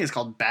going to call it. I think it's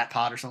called Bat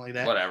Pod or something like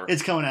that. Whatever.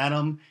 It's coming at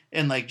him,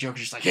 and, like,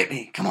 Joker's just like, hit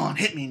me, come on,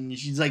 hit me. And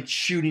she's, like,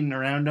 shooting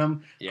around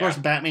him. Yeah. Of course,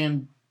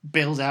 Batman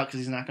bails out because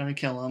he's not going to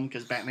kill him,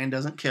 because Batman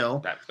doesn't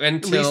kill.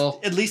 Until...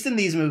 At least in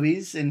these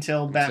movies,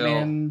 until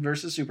Batman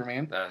versus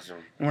Superman. And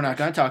we're not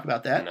going to talk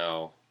about that.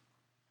 No.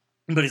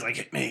 But he's like,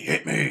 hit me.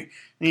 And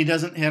he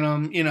doesn't hit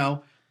him, you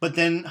know. But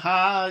then,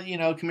 you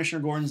know,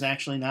 Commissioner Gordon's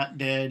actually not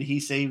dead.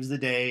 He saves the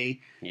day.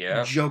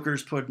 Yeah.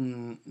 Joker's put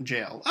in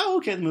jail. Oh,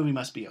 okay, the movie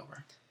must be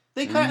over.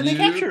 They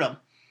captured him.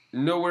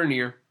 Nowhere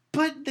near.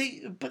 But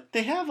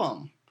they have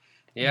him.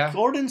 Yeah.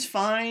 Gordon's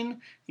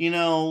fine. You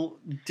know,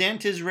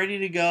 Dent is ready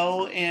to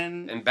go,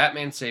 and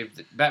Batman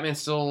saved. Batman's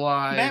still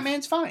alive.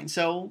 Batman's fine.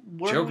 So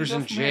Joker's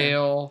in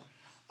jail.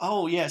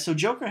 Oh yeah, so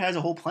Joker has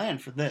a whole plan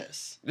for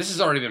this. This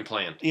has already been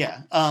planned.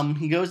 Yeah.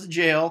 He goes to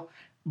jail,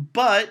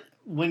 but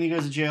when he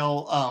goes to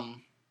jail,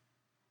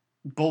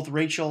 both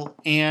Rachel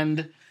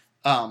and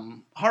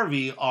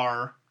Harvey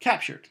are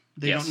captured.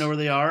 They don't know where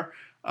they are.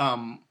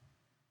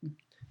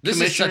 This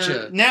is such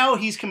a... Now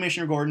he's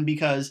Commissioner Gordon,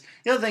 because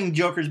the other thing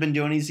Joker's been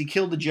doing is he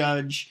killed the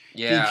judge.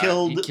 Yeah, he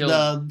killed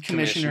the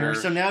commissioner.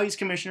 So now he's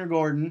Commissioner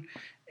Gordon,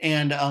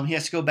 and he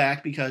has to go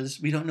back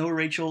because we don't know where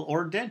Rachel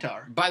or Dent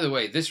are. By the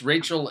way, this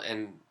Rachel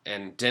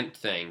and Dent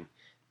thing,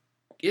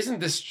 isn't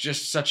this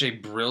just such a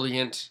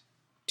brilliant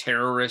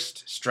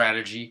terrorist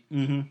strategy?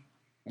 Mm-hmm.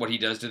 What he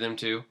does to them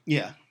too?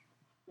 Yeah.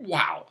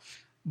 Wow.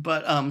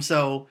 But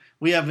so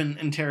we have an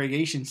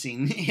interrogation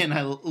scene, and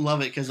I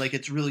love it because, like,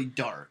 it's really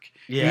dark.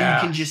 Yeah.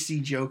 And you can just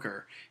see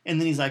Joker, and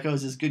then he's like, "Oh,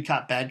 is this good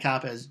cop, bad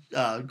cop?" As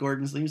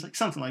Gordon's leaving, he's like,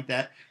 something like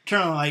that.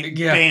 Turn on, like,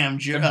 bam,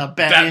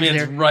 Batman's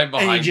there, right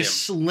behind him, and he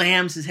just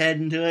slams his head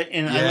into it.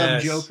 And I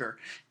love Joker.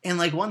 And,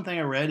 like, one thing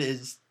I read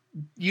is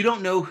you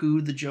don't know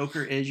who the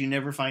Joker is. You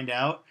never find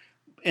out.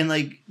 And,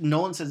 like,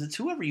 Nolan says it's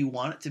whoever you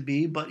want it to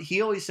be, but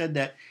he always said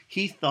that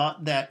he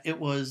thought that it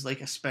was, like,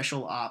 a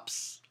special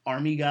ops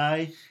army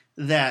guy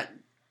that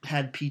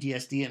had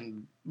PTSD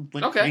and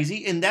went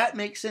crazy. And that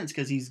makes sense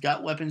because he's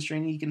got weapons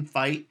training, he can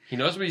fight. He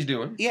knows what he's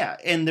doing. Yeah,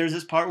 and there's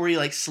this part where he,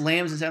 like,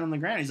 slams his head on the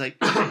ground. He's like,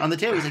 on the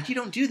table, he's like, you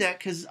don't do that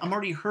because I'm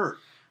already hurt.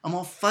 I'm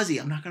all fuzzy.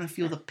 I'm not going to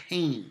feel the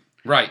pain.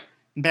 Right.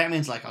 And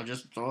Batman's like,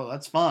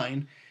 that's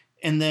fine.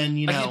 And then,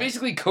 you know... Like, he's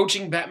basically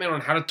coaching Batman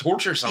on how to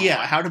torture someone.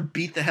 Yeah, how to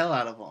beat the hell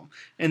out of him.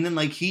 And then,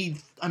 like,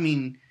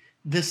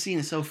 this scene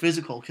is so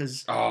physical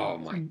because oh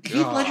my god,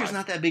 Heath Ledger's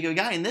not that big of a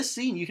guy. In this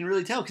scene, you can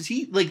really tell because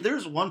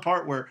there's one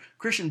part where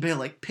Christian Bale,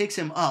 like, picks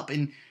him up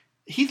and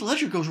Heath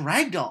Ledger goes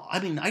ragdoll. I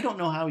mean, I don't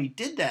know how he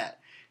did that,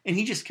 and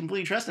he just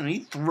completely trusts him. He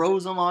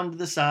throws him onto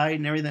the side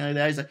and everything like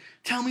that. He's like,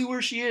 "Tell me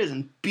where she is,"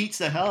 and beats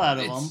the hell out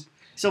of him.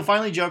 So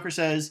finally, Joker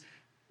says,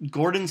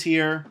 "Gordon's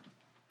here.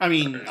 I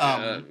mean,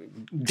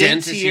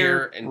 Dent's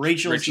here, and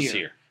Rachel's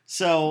here."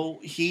 So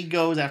he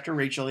goes after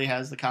Rachel. He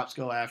has the cops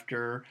go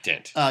after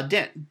Dent.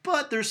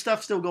 But there's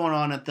stuff still going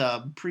on at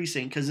the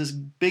precinct because this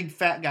big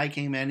fat guy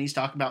came in. He's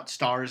talking about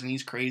stars and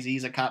he's crazy.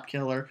 He's a cop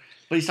killer.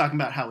 But he's talking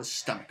about how his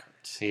stomach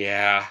hurts.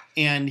 Yeah.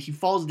 And he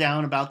falls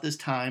down about this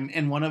time.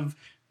 And one of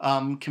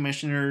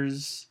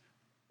Commissioner's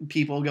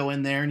people go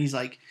in there and he's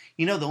like,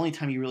 the only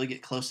time you really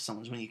get close to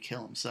someone is when you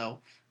kill them. So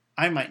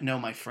I might know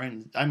my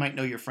friends. I might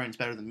know your friends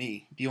better than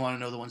me. Do you want to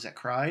know the ones that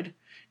cried?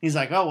 He's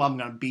like, "Oh, well, I'm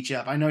going to beat you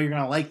up. I know you're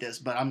going to like this,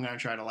 but I'm going to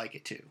try to like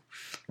it too."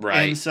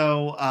 Right. And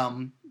so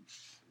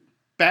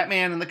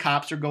Batman and the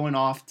cops are going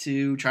off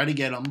to try to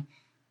get him.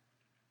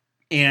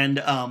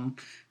 And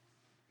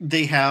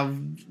they have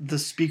the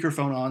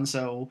speakerphone on,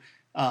 so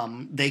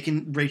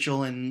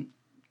Rachel and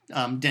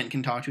Dent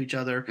can talk to each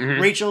other.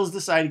 Mm-hmm. Rachel's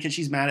decided because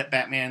she's mad at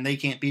Batman. They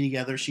can't be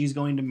together. She's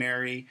going to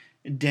marry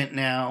Dent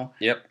now.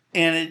 Yep.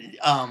 And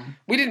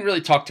we didn't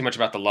really talk too much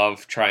about the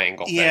love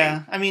triangle thing.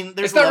 Yeah, I mean,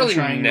 there's it's not really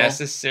triangle.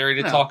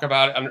 necessary to talk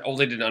about it. I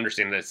only didn't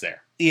understand that it's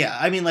there. Yeah,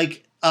 I mean,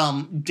 like,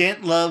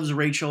 Dent loves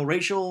Rachel.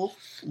 Rachel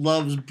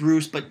loves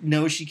Bruce, but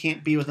knows she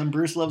can't be with him.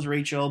 Bruce loves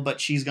Rachel, but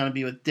she's going to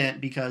be with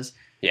Dent because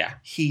he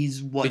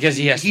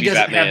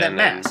doesn't have that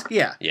mask.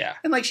 Yeah.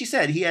 And like she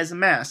said, he has a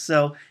mask.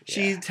 So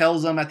she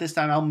tells him at this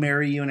time, "I'll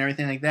marry you," and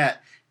everything like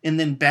that. And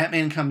then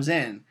Batman comes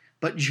in.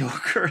 but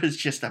Joker is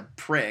just a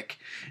prick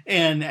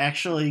and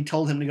actually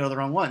told him to go to the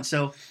wrong one.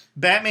 So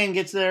Batman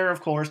gets there,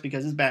 of course,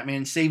 because it's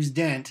Batman, saves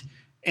Dent,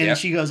 and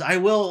she goes, I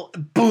will,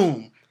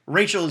 boom,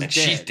 Rachel is dead.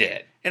 She's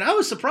dead. And I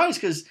was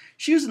surprised because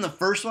she was in the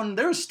first one.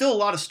 There was still a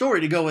lot of story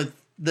to go with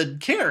the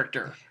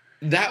character.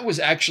 That was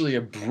actually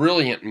a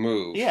brilliant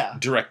move,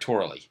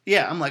 directorially.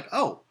 Yeah, I'm like,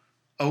 oh,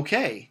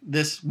 okay,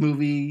 this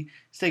movie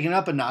is taken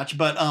up a notch.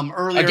 But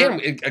earlier...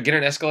 Again,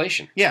 an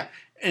escalation. Yeah,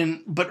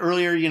 but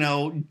earlier,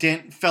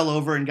 Dent fell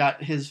over and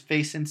got his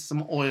face into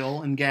some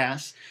oil and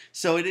gas.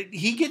 So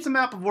he gets him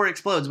out before it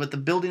explodes, but the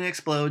building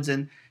explodes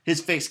and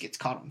his face gets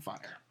caught on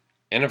fire.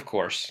 And of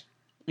course...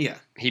 Yeah.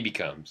 He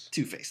becomes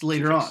Two-Face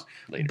later on.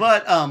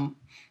 But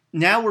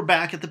now we're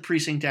back at the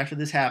precinct after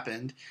this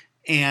happened,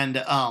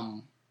 and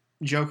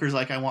Joker's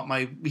like,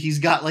 he's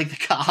got like the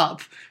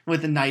cop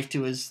with a knife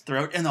to his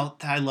throat, and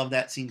I love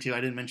that scene too. I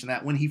didn't mention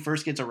that. When he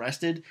first gets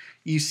arrested,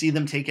 you see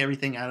them take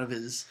everything out of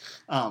his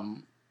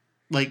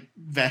like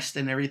vest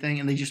and everything,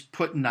 and they just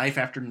put knife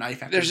after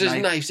knife after knife. There's just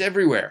knives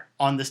everywhere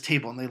on this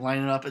table, and they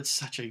line it up. It's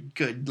such a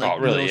good it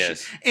really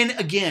is. And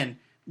again,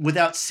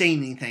 without saying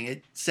anything,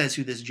 it says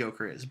who this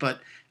Joker is. But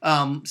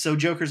so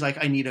Joker's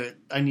like, I need to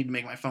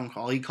make my phone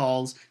call. He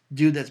calls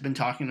dude that's been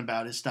talking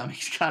about his stomach.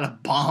 He's got a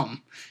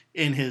bomb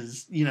in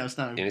his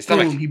stomach. In his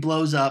stomach. Boom, he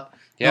blows up.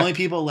 Yeah. The only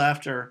people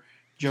left are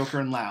Joker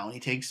and Lau,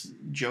 and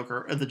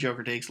the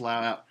Joker takes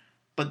Lau out.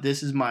 But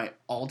this is my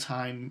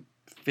all-time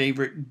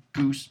favorite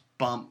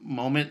goosebump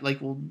moment.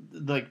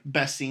 Like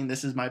best scene.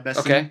 This is my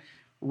best scene.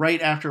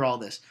 Right after all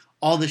this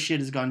shit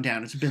has gone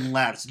down. It's been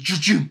loud. It's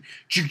ju-jum,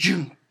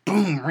 ju-jum,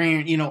 boom,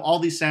 ran, all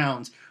these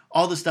sounds,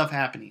 all the stuff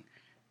happening.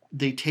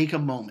 They take a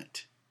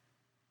moment.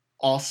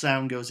 All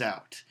sound goes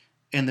out.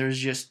 And there's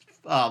just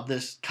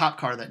this cop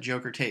car that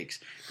Joker takes.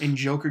 And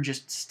Joker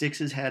just sticks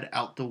his head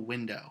out the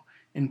window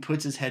and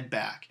puts his head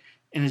back.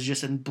 And is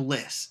just in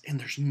bliss. And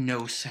there's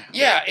no sound.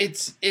 Yeah,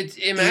 it's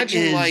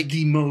imagine it like... is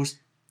the most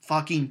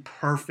fucking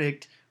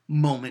perfect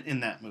moment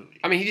in that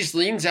movie. I mean, he just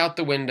leans out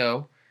the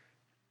window.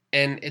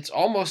 And it's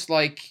almost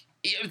like...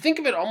 Think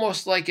of it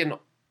almost like an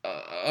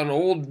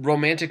old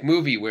romantic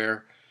movie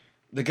where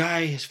the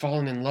guy has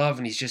fallen in love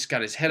and he's just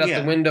got his head out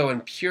the window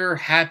and pure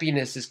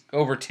happiness is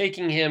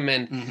overtaking him,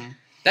 and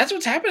that's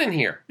what's happening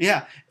here.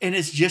 Yeah, and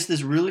it's just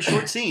this really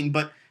short scene,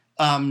 but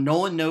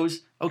Nolan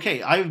knows,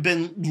 okay, I've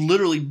been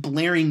literally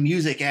blaring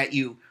music at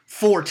you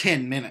for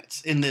 10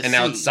 minutes in this And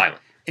now scene, it's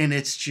silent. And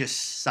it's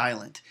just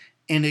silent.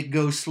 And it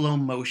goes slow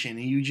motion,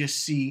 and you just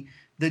see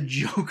the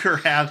Joker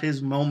have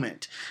his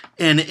moment.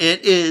 And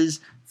it is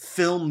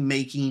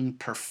filmmaking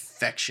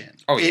perfection.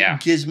 Oh, yeah.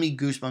 It gives me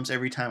goosebumps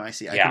every time I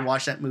see it. I can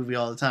watch that movie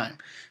all the time.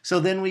 So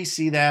then we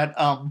see that.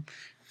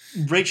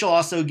 Rachel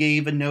also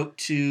gave a note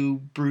to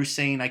Bruce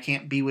saying, I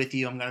can't be with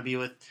you. I'm going to be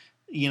with,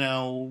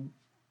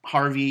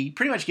 Harvey.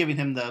 Pretty much giving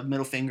him the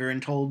middle finger,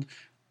 and told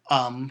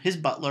his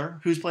butler,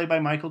 who's played by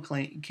Michael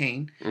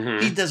Caine.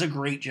 He does a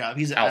great job.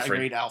 He's a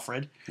great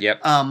Alfred.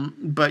 Yep.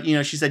 But,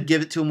 she said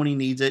give it to him when he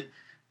needs it.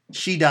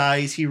 She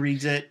dies. He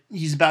reads it.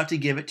 He's about to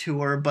give it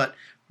to her, but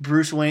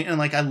Bruce Wayne,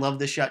 and I love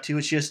this shot too.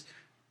 It's just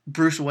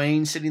Bruce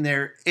Wayne sitting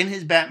there in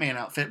his Batman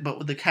outfit, but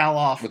with the cowl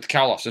off. With the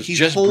cowl off, so it's he's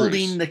just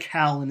holding Bruce. the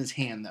cowl in his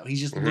hand, though.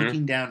 He's just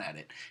looking down at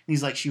it. And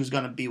he's like, she was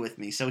going to be with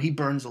me. So he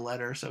burns the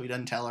letter, so he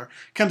doesn't tell her.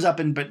 Comes up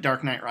in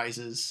Dark Knight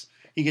Rises.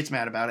 He gets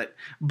mad about it.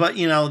 But,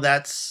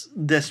 that's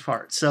this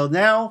part. So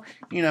now,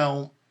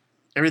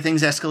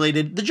 everything's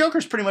escalated. The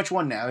Joker's pretty much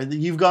won now.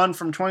 You've gone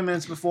from 20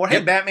 minutes before, hey,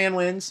 Batman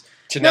wins.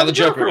 To now the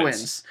Joker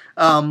wins.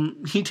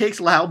 He takes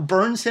Lau,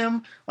 burns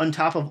him on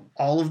top of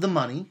all of the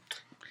money.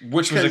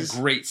 Which was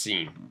a great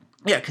scene.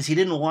 Yeah, because he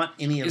didn't want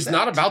any of that. It's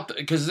not about...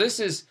 Because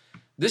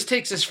this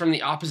takes us from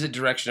the opposite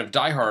direction of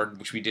Die Hard,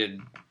 which we did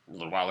a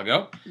little while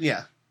ago.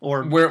 Yeah,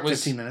 or where it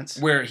was, 15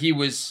 minutes. Where he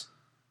was,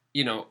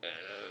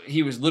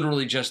 he was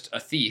literally just a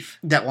thief.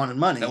 That wanted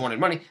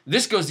money.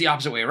 This goes the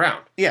opposite way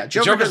around. Yeah,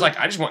 Joker's like,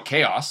 I just want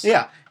chaos.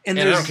 Yeah. And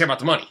I don't care about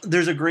the money.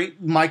 There's a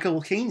great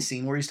Michael Caine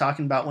scene where he's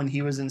talking about when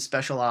he was in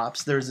Special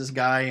Ops. There's this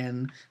guy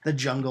in the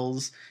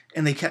jungles,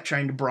 and they kept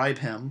trying to bribe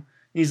him.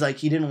 He's like,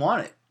 he didn't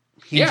want it.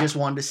 He just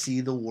wanted to see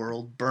the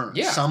world burn.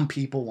 Yeah. Some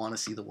people want to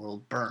see the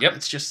world burn. Yep.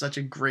 It's just such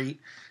a great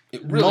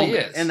It really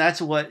moment. is. And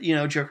that's what,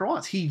 Joker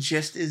wants. He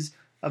just is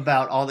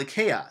about all the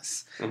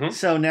chaos.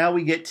 So now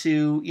we get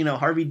to,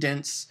 Harvey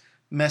Dent's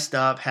messed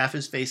up, half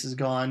his face is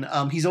gone.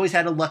 He's always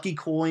had a lucky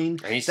coin.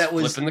 And he's that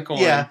was flipping the coin.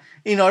 Yeah.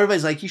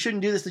 Everybody's like, you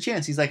shouldn't do this to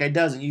Chance. He's like, I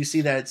doesn't. You see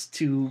that it's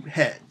two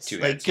heads.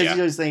 Because he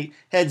always say,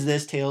 heads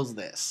this, tails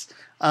this.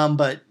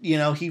 But,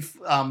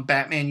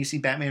 Batman, you see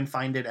Batman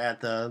find it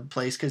at the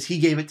place because he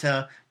gave it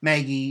to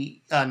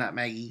Maggie, not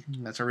Maggie,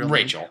 that's her real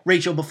name.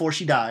 Rachel before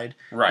she died.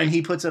 Right. And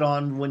he puts it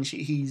on when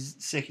he's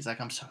sick. He's like,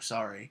 I'm so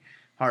sorry,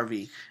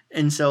 Harvey.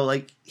 And so,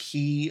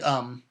 he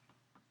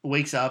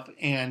wakes up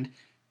and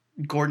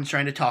Gordon's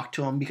trying to talk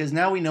to him because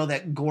now we know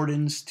that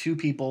Gordon's two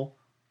people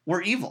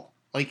were evil.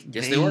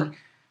 Yes, they were.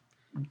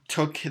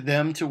 Took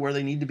them to where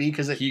they need to be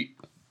because it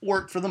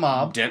worked for the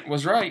mob. Dent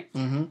was right.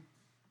 Mm-hmm.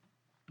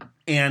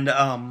 And,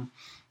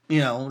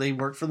 they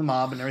worked for the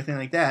mob and everything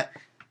like that.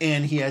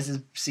 And he has his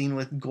scene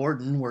with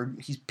Gordon where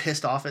he's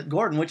pissed off at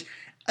Gordon, which,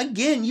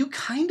 again, you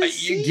kind of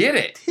see you get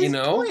it, his you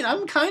know? point.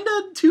 I'm kind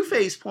of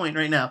Two-Face point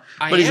right now.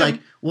 But he's like,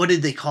 what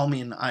did they call me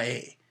in the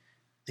IA?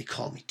 They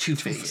called me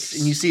Two-Face.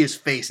 And you see his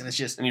face, and it's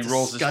just and he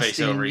rolls his face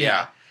over,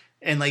 yeah.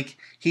 And, like,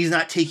 he's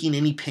not taking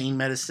any pain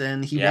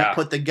medicine. He won't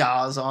put the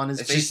gauze on his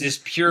face. It's just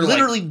this pure,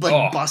 literally,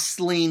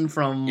 bustling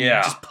from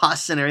Yeah. just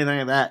pus and everything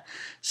like that.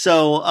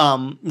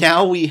 So,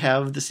 now we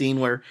have the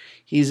scene where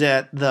he's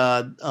at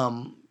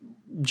the,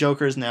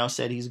 Joker's now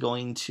said he's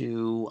going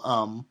to,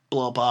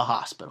 blow up a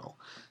hospital.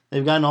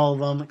 They've gotten all of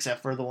them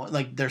except for the one,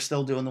 like, they're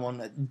still doing the one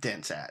that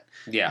Dent's at.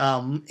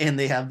 Yeah. And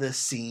they have this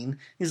scene.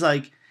 He's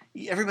like,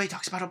 everybody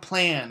talks about a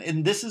plan.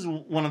 And this is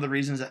one of the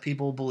reasons that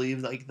people believe,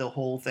 like, the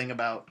whole thing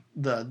about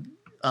the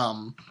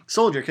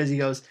soldier. Because he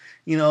goes,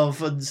 you know,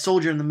 if a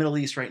soldier in the Middle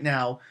East right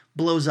now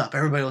blows up,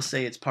 everybody will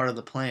say it's part of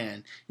the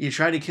plan. You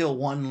try to kill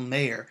one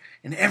mayor,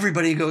 and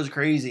everybody goes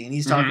crazy. And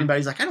he's talking about,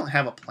 he's like, I don't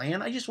have a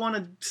plan. I just want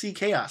to see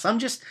chaos. I'm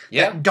just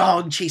that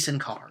dog chasing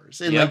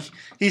cars. And, like,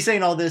 he's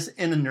saying all this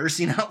in a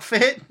nursing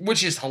outfit.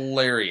 Which is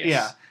hilarious.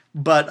 Yeah.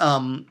 But,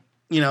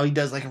 you know, he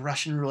does, like, a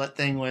Russian roulette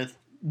thing with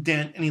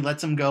Dent, and he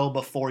lets him go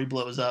before he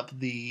blows up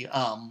the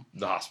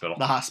hospital.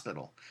 The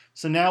hospital.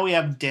 So now we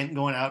have Dent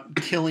going out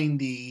killing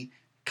the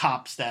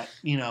cops that,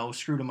 you know,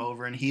 screwed him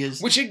over, and he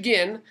is... Which,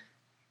 again...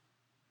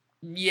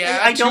 Yeah,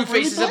 I don't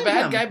Two-Face really is a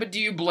bad him. guy, but do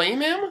you blame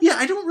him? Yeah,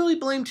 I don't really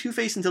blame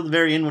Two-Face until the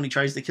very end when he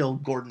tries to kill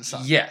Gordon's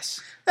son. Yes.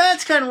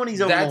 That's kind of when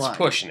he's over the line. That's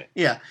pushing it.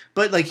 Yeah,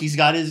 but, like, he's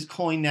got his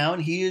coin now,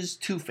 and he is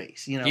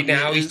Two-Face. You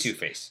know, he's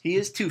Two-Face. He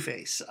is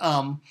Two-Face.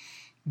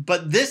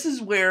 But this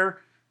is where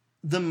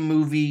the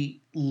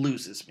movie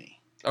loses me.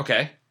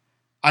 Okay.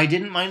 I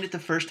didn't mind it the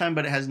first time,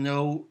 but it has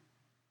no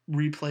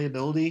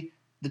replayability.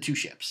 The two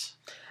ships.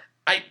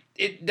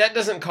 That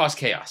doesn't cause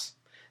chaos.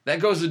 That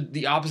goes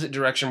the opposite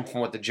direction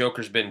from what the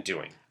Joker's been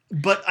doing.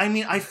 But, I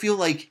mean, I feel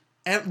like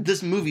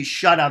this movie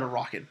shot out a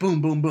rocket.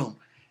 Boom, boom, boom.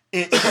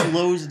 It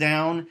slows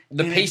down.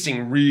 The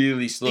pacing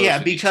really slows. Yeah,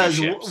 because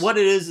what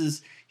it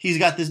is he's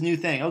got this new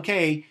thing.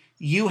 Okay,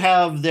 you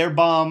have their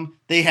bomb,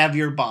 they have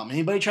your bomb.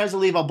 Anybody tries to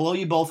leave, I'll blow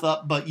you both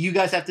up, but you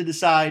guys have to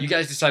decide. You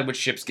guys decide which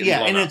ships get blown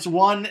up. Yeah, and it's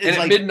one... and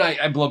at midnight,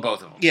 I blow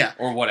both of them. Yeah.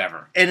 Or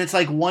whatever. And it's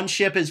like one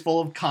ship is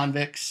full of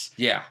convicts.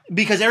 Yeah.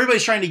 Because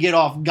everybody's trying to get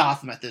off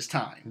Gotham at this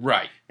time.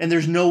 Right. And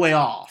there's no way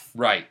off.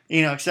 Right.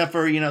 You know, except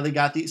for, you know, they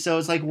got so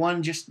it's like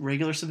one just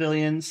regular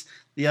civilians,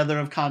 the other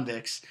of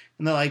convicts.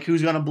 And they're like,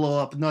 who's going to blow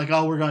up? And they're like,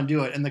 oh, we're going to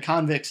do it. And the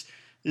convicts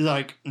is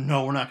like,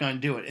 no, we're not going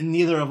to do it. And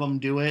neither of them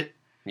do it.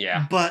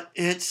 Yeah. But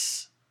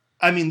it's...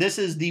 I mean, this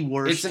is the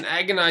worst. It's an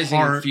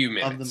agonizing few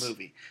minutes of the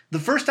movie. The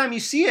first time you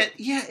see it,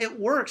 yeah, it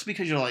works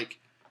because you're like,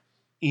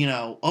 you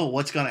know, oh,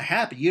 what's going to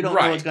happen? You don't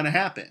know what's going to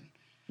happen.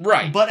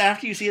 Right. But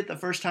after you see it the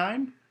first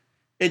time,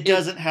 it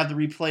doesn't have the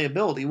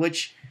replayability.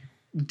 Which,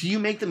 do you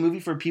make the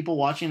movie for people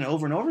watching it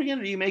over and over again,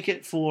 or do you make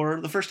it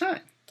for the first time?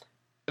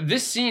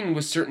 This scene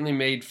was certainly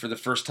made for the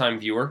first time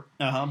viewer.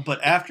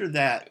 But after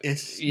that,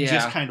 it's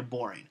just kind of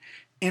boring,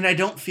 and I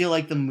don't feel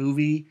like the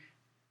movie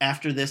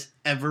after this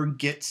ever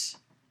gets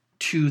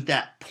to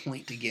that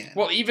point again.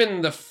 Well,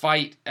 even the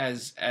fight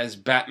as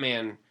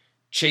Batman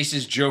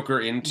chases Joker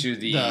into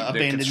the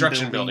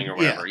construction building or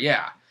whatever,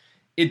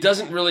 it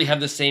doesn't really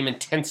have the same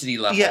intensity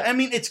level. Yeah, I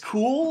mean, it's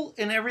cool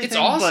and everything. It's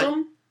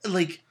awesome. But,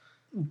 like,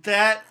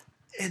 that,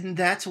 and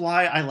that's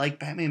why I like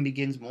Batman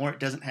Begins more.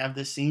 It doesn't have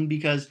this scene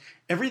because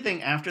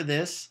everything after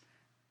this,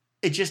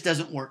 it just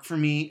doesn't work for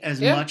me as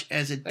much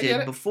as it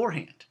did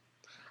beforehand.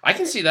 I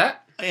can see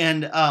that.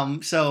 And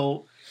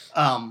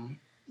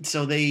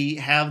so they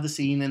have the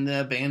scene in the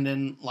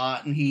abandoned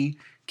lot, and he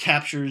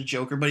captures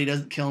Joker, but he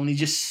doesn't kill him. He's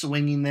just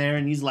swinging there,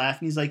 and he's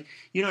laughing. He's like,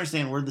 you don't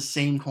understand, we're the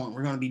same clone.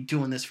 We're going to be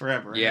doing this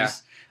forever. Yeah.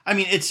 I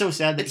mean, it's so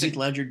sad that Heath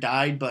Ledger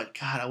died, but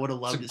God, I would have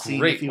loved to see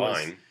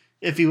him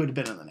if he would have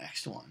been in the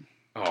next one.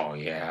 Oh,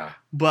 yeah.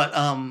 But,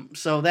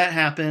 so that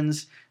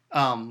happens.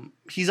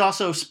 He's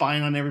also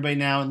spying on everybody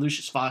now, and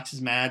Lucius Fox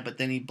is mad, but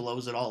then he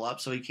blows it all up,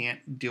 so he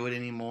can't do it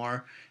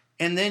anymore.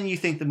 And then you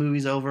think the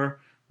movie's over.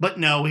 But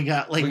no, we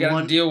got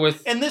to deal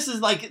with... And this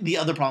is like the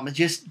other problem. It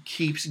just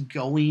keeps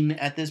going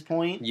at this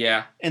point.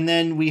 Yeah. And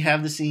then we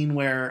have the scene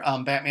where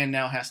Batman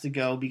now has to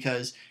go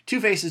because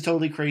Two-Face is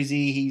totally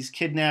crazy. He's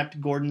kidnapped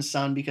Gordon's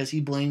son because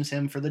he blames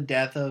him for the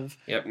death of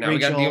Now Rachel. we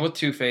got to deal with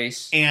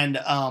Two-Face. And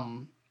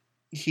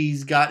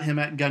he's got him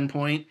at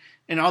gunpoint.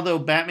 And although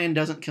Batman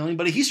doesn't kill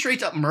anybody, he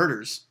straight up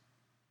murders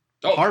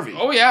Harvey.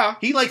 Oh, yeah.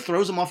 He, like,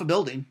 throws him off a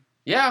building.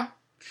 Yeah.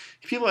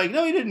 People are like,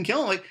 no, he didn't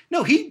kill him. Like,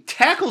 no, he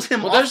tackles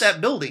him off that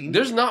building.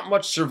 There's not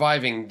much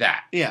surviving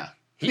that. Yeah.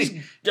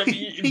 He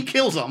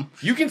kills him.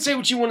 You can say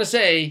what you want to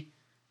say.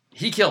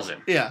 He kills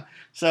him. Yeah.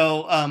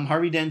 So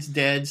Harvey Dent's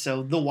dead.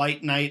 So the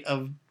White Knight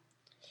of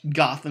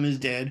Gotham is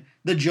dead.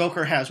 The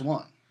Joker has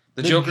won.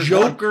 The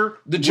Joker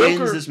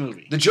wins this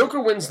movie. The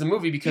Joker wins the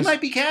movie because... He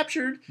might be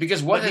captured.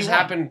 Because what has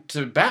happened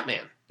to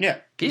Batman? Yeah.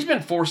 He's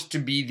been forced to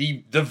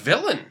be the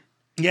villain.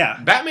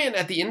 Yeah. Batman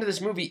at the end of this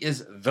movie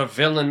is the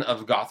villain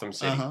of Gotham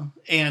City.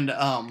 And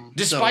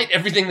despite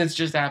everything that's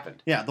just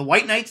happened. Yeah, the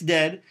White Knight's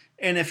dead,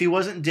 And if he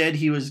wasn't dead,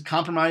 he was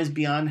compromised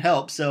beyond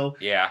help. So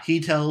Yeah. he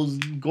tells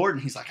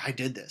Gordon, he's like, I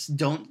did this.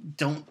 Don't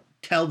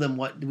tell them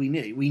what we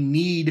need. We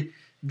need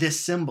this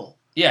symbol.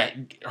 Yeah,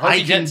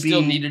 Harvey Dent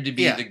still needed to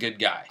be the good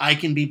guy. I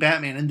can be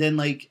Batman. And then,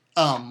 like,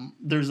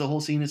 there's a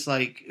whole scene, it's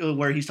like,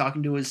 where he's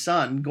talking to his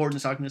son.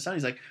 Gordon's talking to his son.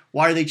 He's like,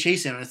 why are they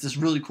chasing him? And it's this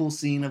really cool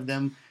scene of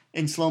them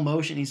in slow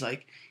motion. He's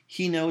like,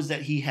 he knows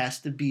that he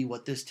has to be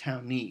what this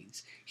town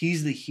needs.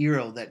 He's the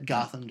hero that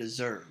Gotham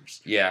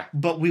deserves. Yeah.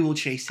 But we will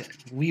chase him.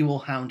 We will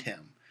hound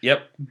him.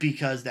 Yep.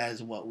 Because that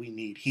is what we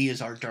need. He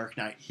is our Dark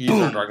Knight. He's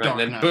our Dark Knight.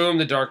 And then boom,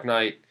 the Dark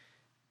Knight,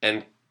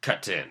 and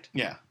cut to end.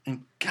 Yeah.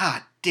 And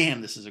god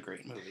damn, this is a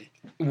great movie.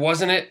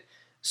 Wasn't it?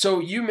 So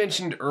you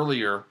mentioned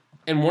earlier,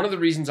 and one of the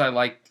reasons I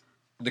like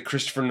the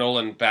Christopher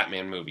Nolan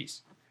Batman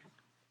movies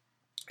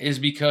is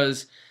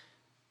because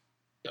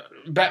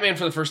Batman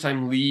for the first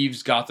time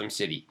leaves Gotham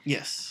City.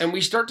 Yes. And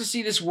we start to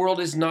see this world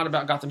is not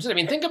about Gotham City. I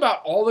mean, think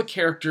about all the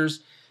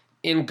characters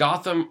in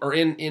Gotham or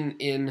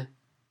in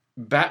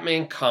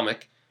Batman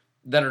comic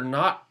that are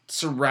not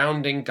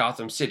surrounding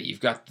Gotham City. You've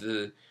got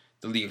the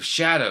League of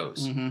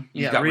Shadows. Mm-hmm.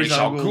 You've got Ra's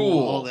al Ghul.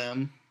 All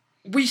them.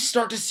 We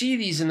start to see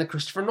these in the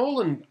Christopher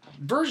Nolan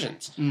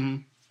versions.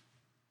 Mm-hmm.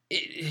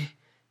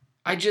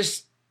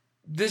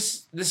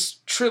 This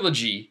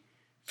trilogy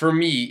for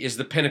me is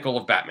the pinnacle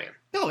of Batman.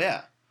 Oh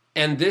yeah.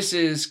 And this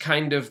is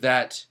kind of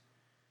that.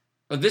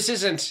 This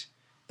isn't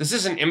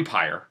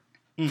Empire.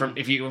 From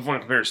if you want to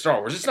compare it to Star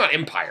Wars, it's not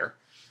Empire.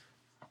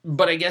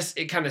 But I guess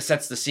it kind of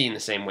sets the scene the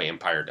same way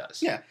Empire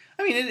does. Yeah,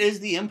 I mean it is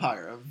the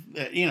Empire of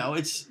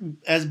it's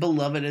as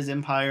beloved as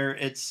Empire.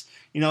 It's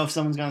if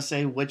someone's gonna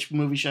say which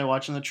movie should I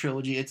watch in the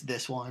trilogy, it's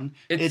this one.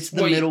 It's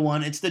the middle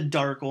one. It's the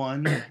dark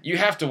one. You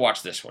have to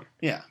watch this one.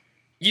 Yeah.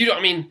 You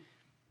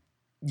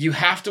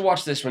have to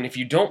watch this one. If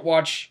you don't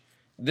watch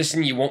this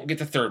one, you won't get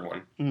the third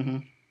one. Mm-hmm.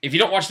 If you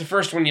don't watch the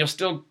first one, you'll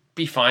still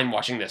be fine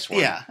watching this one.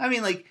 Yeah, I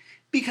mean, like,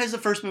 because the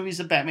first movie is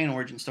a Batman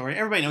origin story,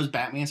 everybody knows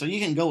Batman, so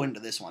you can go into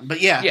this one. But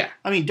yeah.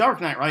 I mean,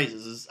 Dark Knight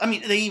Rises is,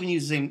 they even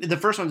use the same, the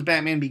first one's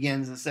Batman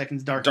Begins, the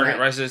second's Dark Knight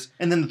Rises.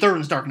 And then the third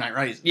one's Dark Knight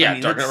Rises. Yeah,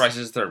 Dark Knight Rises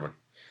is the third one.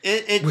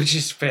 Which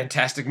is a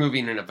fantastic movie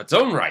in and of its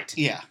own right.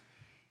 Yeah.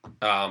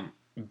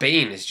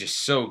 Bane is just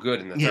so good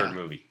in the third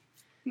movie.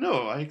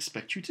 No, I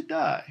expect you to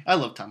die. I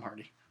love Tom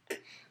Hardy.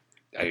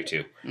 I do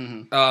too.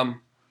 Mm-hmm.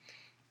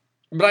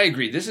 But I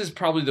agree. This is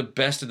probably the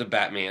best of the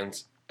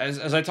Batmans.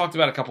 As I talked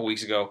about a couple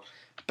weeks ago,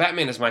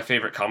 Batman is my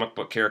favorite comic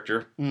book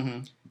character.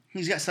 Mm-hmm.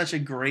 He's got such a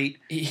great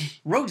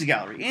rogues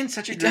gallery and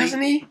such a great,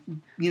 doesn't he?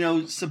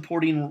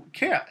 Supporting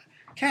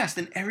cast,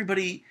 and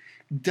everybody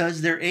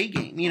does their A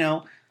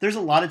game. There's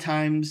a lot of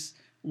times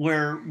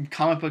where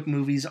comic book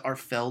movies are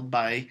felled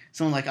by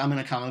someone like, I'm in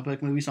a comic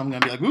book movie, so I'm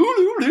going to be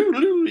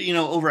like,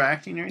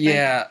 overacting or anything.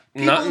 Yeah,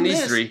 not in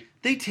these three.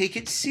 They take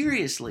it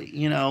seriously,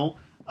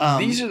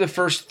 These are the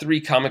first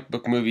three comic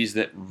book movies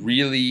that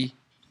really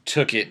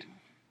took it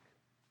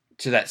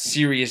to that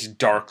serious,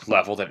 dark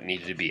level that it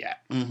needed to be at.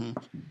 Mm-hmm.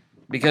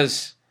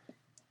 Because,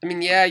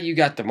 you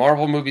got the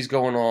Marvel movies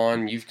going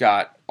on, you've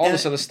got all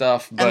this other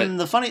stuff, but...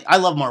 And I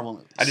love Marvel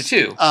movies. I do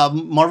too.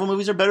 Marvel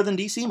movies are better than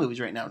DC movies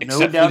right now. Except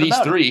no doubt for these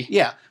about three. It.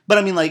 Yeah, but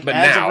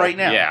as of right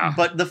now. Yeah.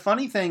 But the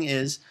funny thing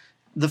is,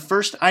 the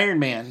first Iron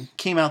Man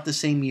came out the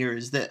same year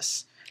as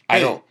this.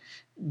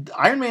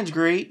 Iron Man's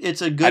great.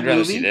 It's a good movie. I'd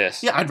rather see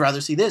this. Yeah, I'd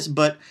rather see this.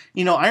 But,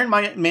 Iron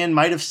Man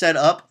might have set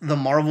up the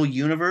Marvel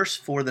Universe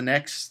for the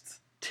next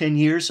 10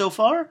 years so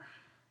far.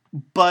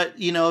 But,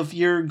 if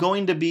you're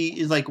going to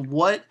be,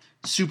 what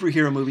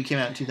superhero movie came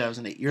out in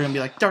 2008? You're going to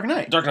be like, Dark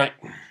Knight. Dark Knight.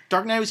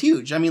 Dark Knight was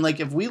huge.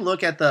 If we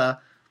look at the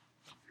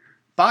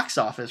box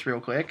office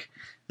real quick,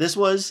 this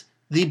was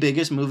the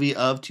biggest movie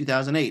of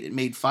 2008. It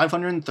made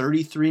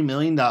 $533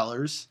 million.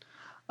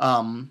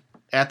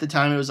 At the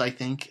time, it was, I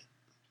think,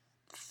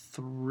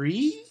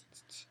 3?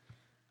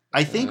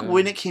 I think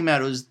when it came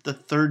out, it was the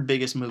third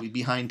biggest movie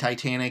behind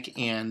Titanic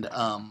and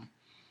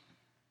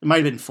it might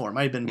have been 4. It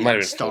might have been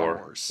behind Star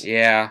Wars.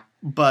 Yeah.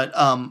 But,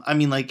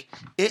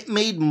 it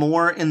made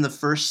more in the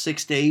first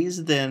 6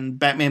 days than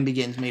Batman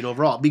Begins made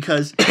overall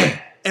because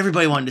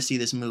everybody wanted to see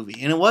this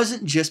movie. And it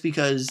wasn't just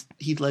because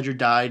Heath Ledger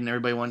died and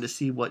everybody wanted to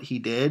see what he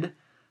did.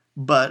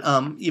 But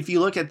if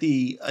you look at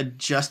the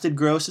adjusted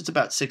gross, it's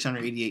about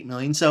 $688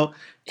 million. So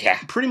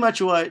pretty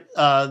much what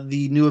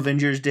the New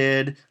Avengers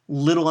did,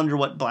 little under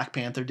what Black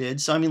Panther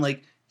did. So,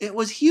 it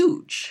was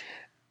huge.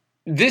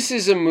 This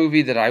is a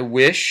movie that I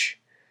wish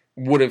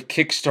would have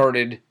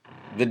kickstarted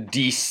the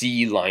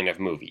DC line of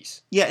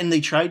movies. Yeah, and they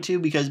tried to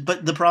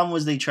but the problem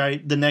was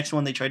the next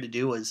one they tried to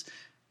do was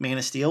Man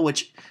of Steel,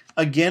 which,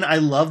 again, I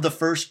love the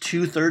first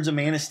 2/3 of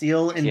Man of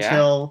Steel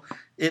until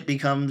it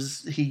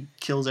becomes he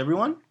kills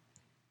everyone.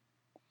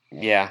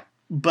 Yeah.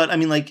 But,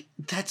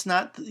 that's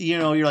not,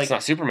 you're like... It's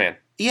not Superman.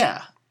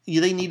 Yeah.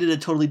 They needed a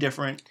totally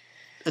different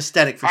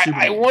aesthetic for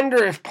Superman. I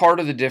wonder if part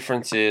of the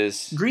difference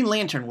is... Green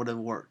Lantern would have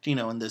worked,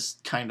 in this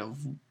kind of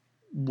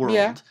world.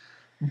 Yeah.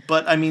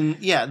 But,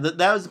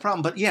 that was the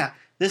problem. But,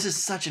 this is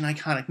such an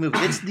iconic movie.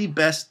 It's the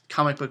best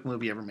comic book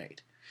movie ever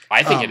made.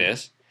 I think it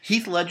is.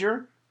 Heath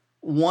Ledger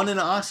won an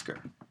Oscar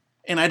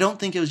And I don't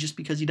think it was just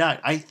because he died.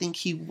 I think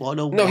he would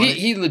have No, won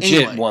he it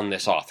legit anyway. won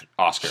this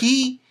Oscar.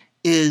 He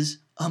is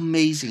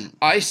amazing.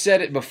 I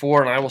said it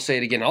before, and I will say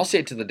it again. I'll say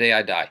it to the day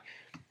I die.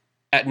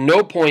 At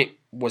no point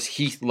was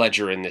Heath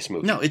Ledger in this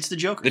movie. No, it's the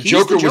Joker. The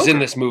Joker was in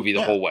this movie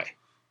the whole way.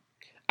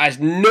 At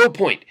no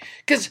point.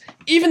 Because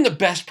even the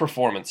best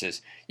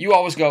performances, you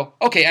always go,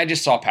 okay, I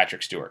just saw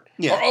Patrick Stewart.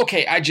 Yeah. Or,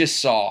 okay, I just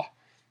saw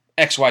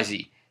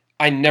XYZ.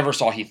 I never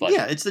saw Heath Ledger.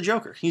 Yeah, it's the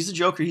Joker. He's the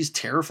Joker. He's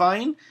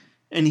terrifying.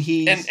 And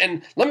he's...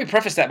 And let me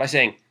preface that by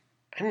saying,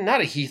 I'm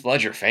not a Heath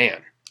Ledger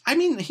fan. I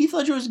mean, Heath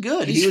Ledger was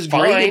good. He's he was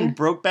fine. great in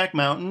Brokeback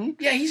Mountain.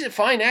 Yeah, he's a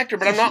fine actor,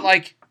 but I'm not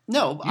like,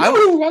 No, I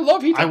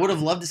love Heath Ledger. I would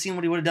have loved to see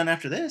what he would have done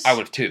after this. I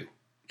would have too.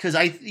 Because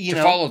to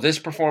follow this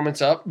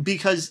performance up.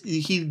 Because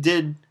he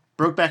did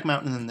Brokeback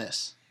Mountain and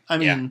this. I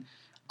mean,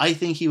 I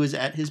think he was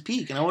at his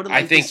peak, and I would have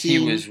liked to see...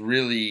 he was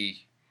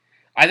really...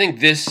 I think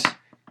this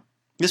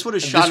would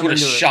have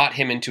shot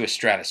him into a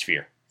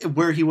stratosphere.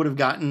 Where he would have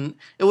gotten...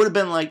 It would have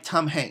been like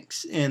Tom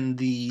Hanks in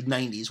the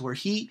 90s, where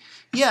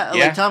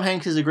like Tom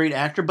Hanks is a great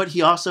actor, but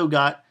he also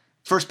got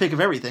first pick of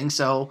everything,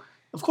 so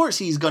of course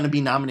he's going to be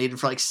nominated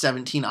for like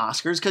 17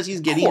 Oscars because he's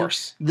getting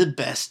the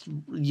best,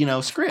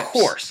 scripts. Of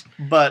course.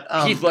 But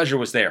Heath Ledger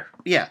was there.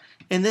 Yeah.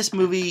 And this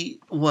movie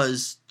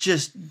was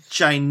just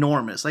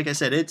ginormous. Like I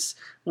said,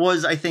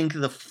 was I think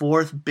the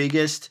fourth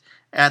biggest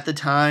at the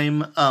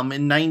time.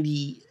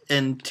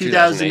 In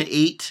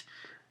 2008,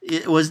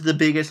 it was the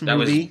biggest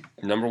movie.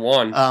 That was number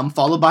one.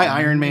 Followed by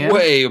Iron Man.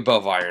 Way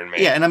above Iron Man.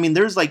 Yeah, and I mean,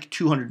 there's like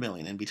 200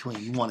 million in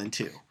between 1 and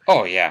 2.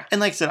 Oh, yeah. And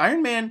like I said,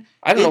 Iron Man...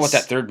 I don't know what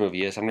that third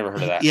movie is. I've never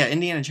heard of that. Yeah,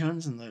 Indiana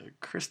Jones and the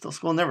Crystal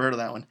Skull. Never heard of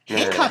that one.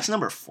 Never Hancock's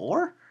number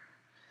 4?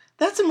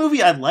 That's a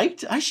movie I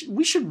liked.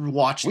 We should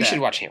watch that. We should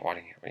watch it.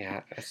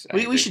 Yeah,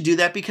 we should do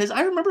that because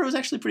I remember it was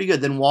actually pretty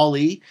good. Then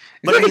Wall-E.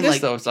 But look at this,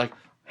 though. It's like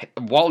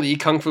Wall-E,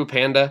 Kung Fu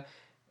Panda,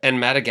 and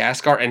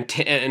Madagascar, and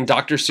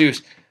Dr.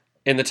 Seuss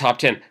in the top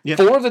 10. Yep.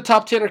 4 of the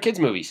top 10 are kids'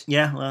 movies.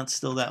 Yeah, well, it's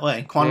still that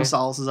way. Quantum of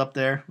Solace is up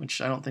there, which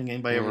I don't think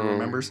anybody ever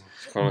remembers.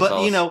 But,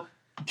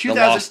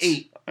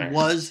 2008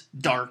 was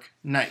Dark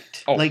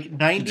Knight. Oh, like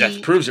 90...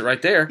 That proves it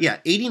right there. Yeah,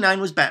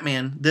 89 was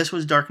Batman. This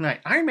was Dark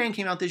Knight. Iron Man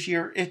came out this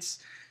year. It's...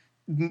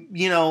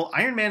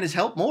 Iron Man has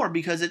helped more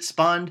because it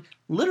spawned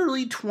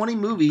literally 20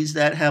 movies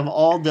that have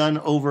all done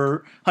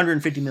over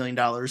 $150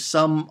 million,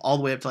 some all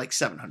the way up to like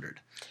 $700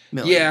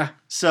 million. Yeah.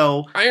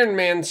 So Iron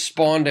Man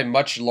spawned a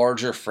much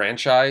larger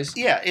franchise.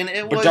 Yeah,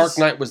 and but Dark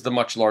Knight was the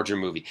much larger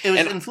movie. It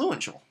was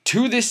influential.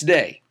 To this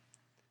day,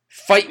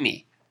 fight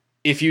me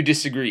if you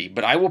disagree,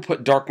 but I will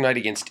put Dark Knight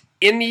against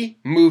any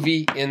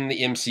movie in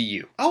the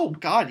MCU. Oh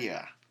God,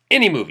 yeah.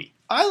 Any movie.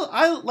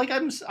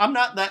 I'm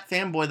not that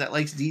fanboy that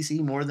likes DC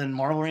more than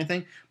Marvel or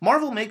anything.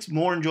 Marvel makes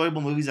more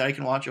enjoyable movies that I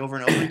can watch over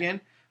and over again,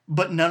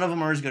 but none of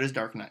them are as good as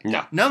Dark Knight.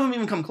 No. None of them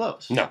even come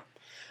close. No.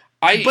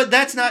 But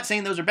that's not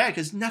saying those are bad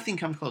because nothing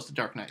comes close to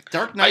Dark Knight.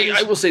 Dark Knight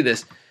I will say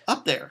this.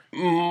 Up there.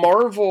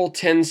 Marvel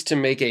tends to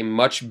make a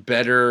much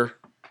better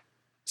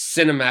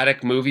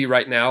cinematic movie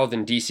right now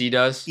than DC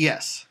does.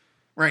 Yes.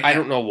 Right. I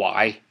don't know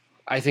why.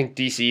 I think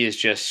DC is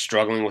just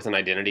struggling with an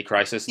identity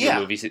crisis in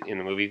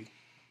the movie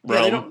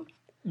realm. Yeah,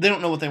 they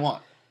don't know what they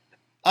want.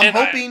 I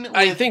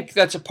think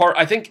that's a part.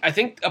 I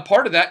think a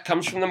part of that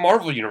comes from the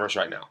Marvel universe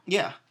right now.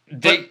 Yeah.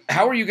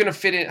 How are you going to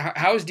fit in?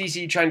 How is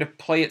DC trying to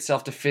play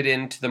itself to fit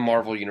into the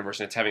Marvel universe,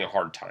 and it's having a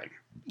hard time?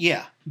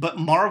 Yeah, but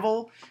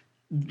Marvel,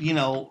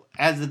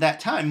 as of that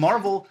time,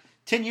 Marvel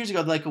 10 years ago,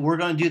 like, we're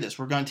going to do this.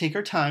 We're going to take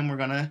our time. We're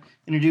going to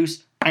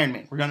introduce Iron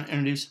Man. We're going to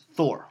introduce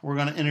Thor. We're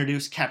going to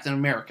introduce Captain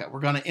America.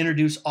 We're going to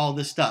introduce all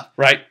this stuff.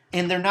 Right.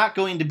 And they're not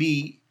going to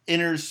be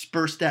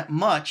interspersed that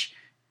much.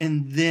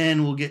 And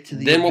then we'll get to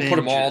the Avengers. We'll put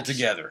them all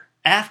together.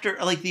 After,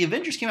 the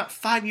Avengers came out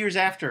 5 years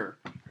after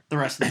the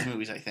rest of these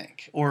movies, I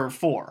think. Or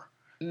 4.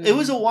 It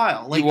was a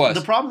while. It was.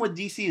 The problem with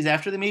DC is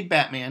after they made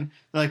Batman,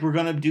 they're like, we're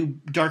going to do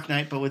Dark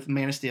Knight, but with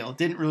Man of Steel. It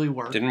didn't really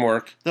work. Didn't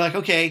work. They're like,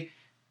 okay,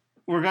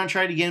 we're going to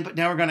try it again, but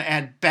now we're going to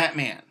add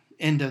Batman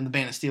into the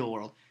Man of Steel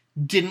world.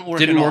 Didn't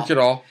work at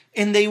all.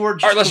 And they were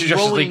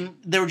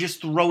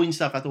just throwing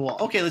stuff at the wall.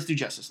 Okay, let's do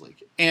Justice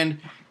League. And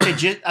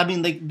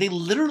they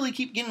literally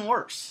keep getting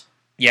worse.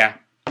 Yeah.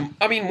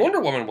 I mean,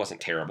 Wonder Woman wasn't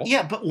terrible.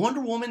 Yeah, but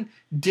Wonder Woman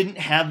didn't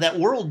have that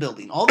world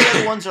building. All the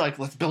other ones are like,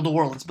 let's build a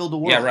world.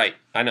 Yeah, right.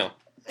 I know.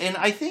 And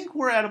I think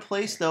we're at a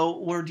place, though,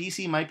 where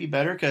DC might be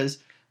better because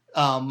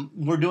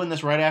we're doing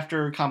this right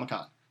after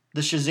Comic-Con.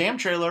 The Shazam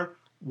trailer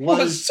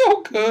was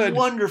so good.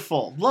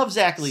 Wonderful. Love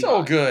Zach Levi.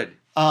 So good.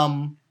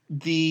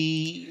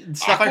 The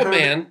stuff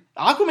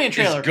Aquaman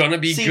trailer is gonna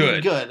be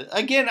good.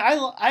 Again, I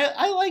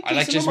like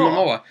Jason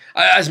Momoa.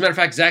 As a matter of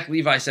fact, Zach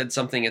Levi said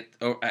something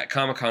at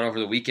Comic-Con over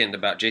the weekend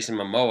about Jason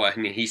Momoa.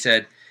 I mean, he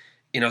said,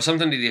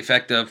 something to the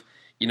effect of,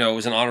 it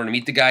was an honor to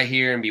meet the guy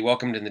here and be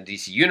welcomed in the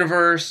DC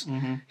universe.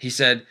 Mm-hmm. He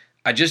said,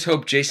 I just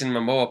hope Jason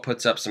Momoa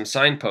puts up some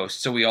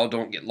signposts so we all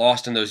don't get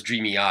lost in those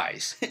dreamy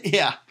eyes.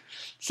 Yeah.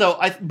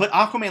 But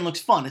Aquaman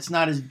looks fun. It's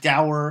not as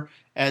dour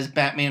as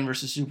Batman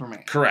versus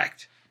Superman.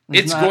 Correct. I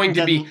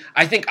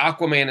think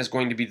Aquaman is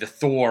going to be the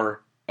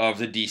Thor of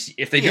the DC.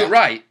 If they do it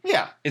right,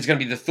 it's going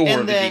to be the Thor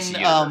of the DC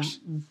universe.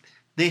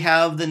 They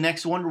have the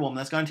next Wonder Woman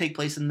that's going to take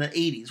place in the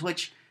 80s,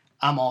 which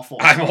I'm all for.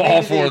 I'm Maybe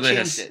all they for changed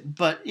this. it.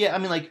 But yeah, I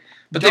mean, like,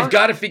 But they've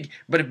got to figure.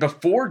 But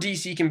before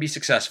DC can be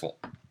successful,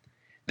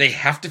 they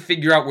have to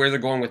figure out where they're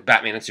going with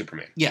Batman and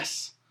Superman.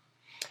 Yes.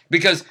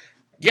 Because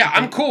yeah,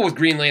 I'm cool with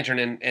Green Lantern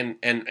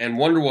and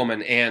Wonder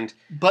Woman and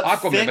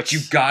Aquaman, but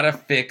you've got to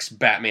fix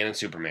Batman and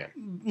Superman.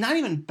 Not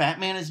even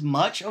Batman as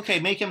much. Okay,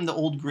 make him the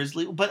old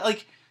Grizzly, but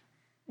like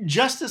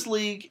Justice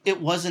League,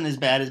 it wasn't as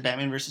bad as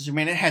Batman versus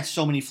Superman. It had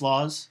so many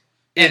flaws.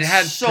 It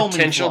had so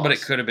potential, but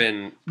it could have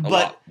been a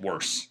lot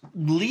worse.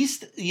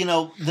 Least,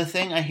 the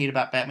thing I hate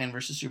about Batman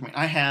versus Superman,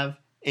 I have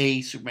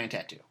a Superman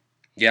tattoo.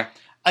 Yeah.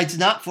 It's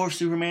not for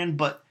Superman,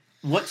 but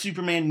what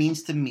Superman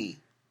means to me,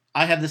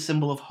 I have the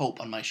symbol of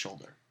hope on my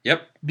shoulder.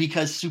 Yep.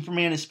 Because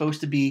Superman is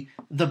supposed to be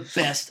the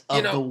best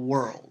of the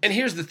world. And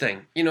here's the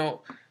thing,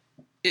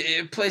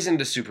 it plays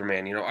into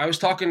Superman. I was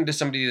talking to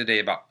somebody the other day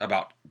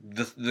about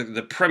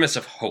the premise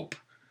of hope.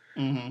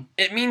 Mm-hmm.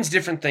 It means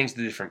different things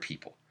to different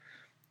people.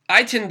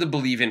 I tend to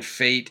believe in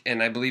fate,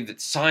 and I believe that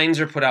signs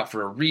are put out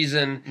for a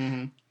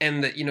reason,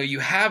 and that you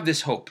have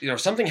this hope.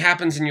 Something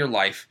happens in your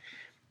life,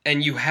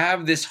 and you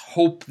have this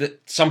hope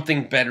that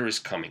something better is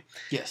coming.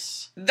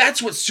 Yes,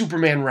 that's what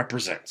Superman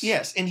represents.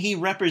 Yes, and he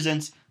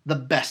represents the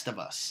best of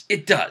us.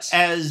 It does.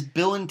 As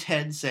Bill and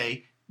Ted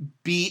say,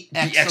 be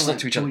excellent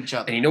to each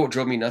other. And you know what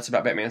drove me nuts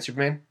about Batman and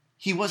Superman?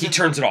 He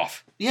turns it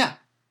off. Yeah.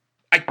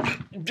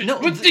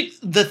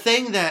 The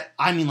thing that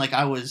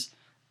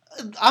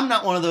I'm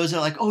not one of those that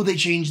are like, oh, they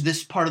changed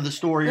this part of the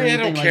story or anything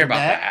like that. I don't care about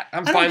that.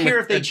 I'm fine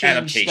with the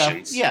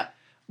adaptations. Stuff. Yeah.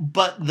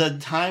 But the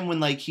time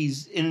when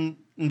he's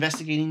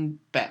investigating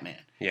Batman.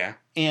 Yeah.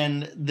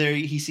 And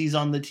he sees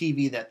on the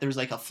TV that there's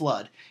a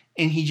flood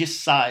and he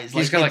just sighs.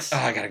 He's kind of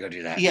I gotta go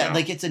do that. Yeah,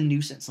 it's a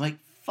nuisance. I'm like,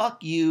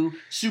 fuck you.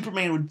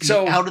 Superman would be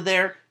out of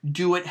there,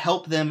 do it,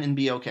 help them, and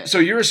be okay. So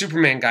you're a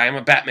Superman guy, I'm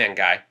a Batman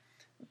guy.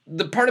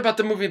 The part about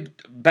the movie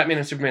Batman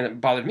and Superman that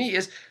bothered me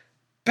is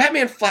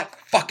Batman flat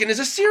fucking is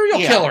a serial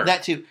killer.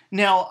 That too.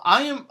 Now,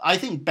 I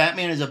think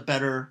Batman is a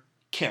better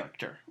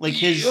character.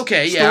 His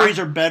stories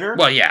are better.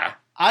 Well, yeah.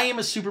 I am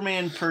a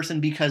Superman person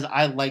because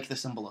I like the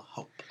symbol of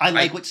hope. I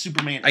like what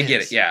Superman is. I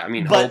get it, yeah. I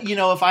mean, but hope.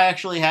 If I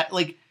actually had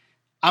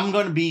I'm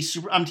going to be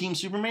I'm Team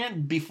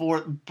Superman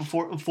before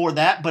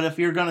that. But if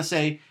you're going to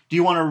say, do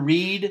you want to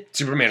read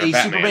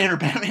Superman or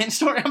Batman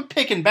story? I'm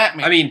picking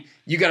Batman. I mean,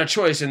 you got a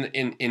choice in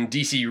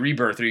DC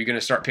Rebirth. Are you going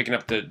to start picking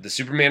up the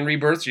Superman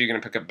Rebirths, or are you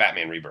going to pick up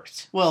Batman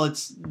Rebirths? Well,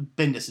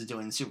 Bendis is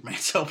doing Superman,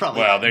 so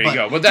probably. Well, there you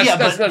go. But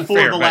that's not for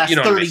fair. The last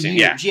 30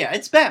 years, yeah,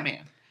 it's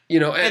Batman.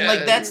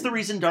 And that's the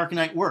reason Dark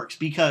Knight works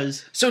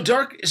because. So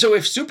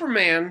if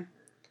Superman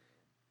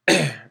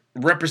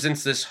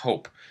represents this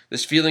hope,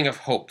 this feeling of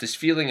hope, this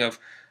feeling of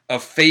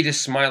fate is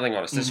smiling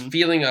on us, this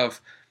feeling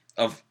of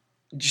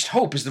just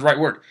hope is the right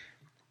word.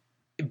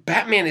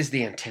 Batman is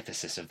the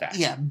antithesis of that.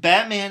 Yeah,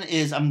 Batman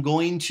is I'm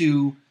going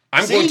to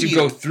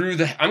go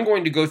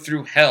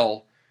through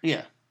hell.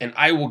 Yeah. And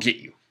I will get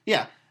you.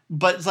 Yeah.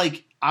 But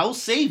it's I'll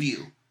save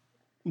you.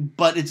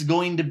 But it's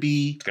going to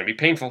be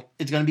painful.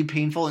 It's going to be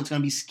painful and it's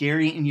going to be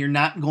scary and you're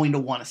not going to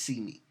want to see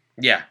me.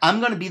 Yeah.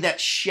 I'm going to be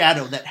that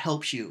shadow that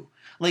helps you.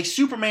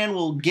 Superman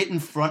will get in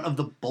front of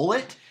the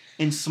bullet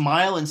and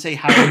smile and say,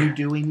 how are you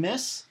doing,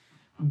 miss?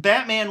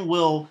 Batman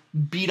will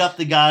beat up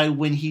the guy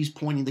when he's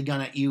pointing the gun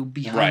at you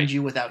behind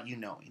you without you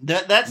knowing.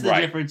 That's the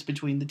difference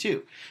between the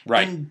two.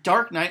 Right. And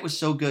Dark Knight was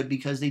so good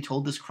because they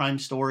told this crime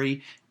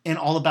story and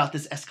all about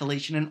this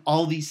escalation and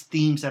all these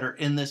themes that are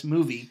in this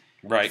movie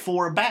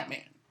for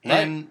Batman. Right.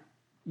 And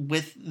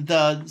with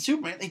the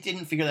Superman, they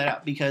didn't figure that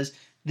out because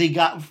they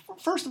got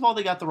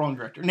the wrong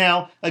director.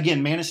 Now,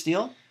 again, Man of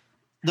Steel,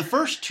 the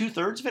first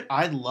 2/3 of it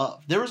I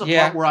loved. There was a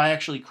part where I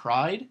actually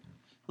cried.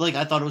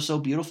 I thought it was so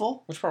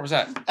beautiful. Which part was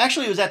that?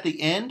 Actually, it was at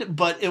the end,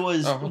 but it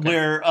was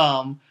where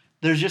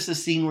there's just a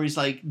scene where he's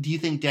like, do you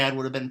think Dad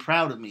would have been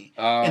proud of me?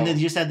 Oh. And then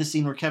you just had the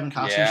scene where Kevin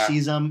Costner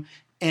sees him,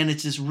 and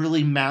it's this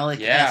really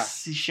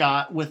Malick-esque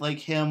shot with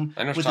him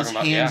with his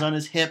hands on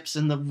his hips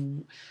and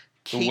the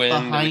cape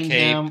behind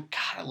him.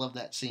 God, I love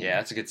that scene. Yeah,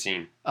 that's a good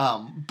scene.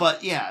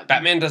 But yeah.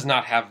 Batman does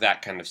not have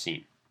that kind of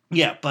scene.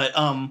 Yeah, but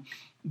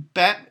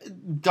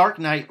Dark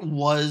Knight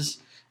was...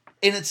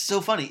 And it's so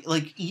funny.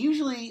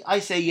 Usually I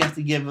say you have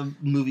to give a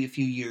movie a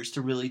few years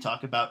to really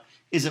talk about,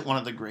 is it one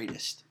of the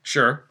greatest?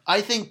 Sure.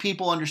 I think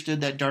people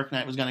understood that Dark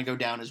Knight was going to go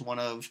down as one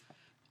of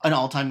an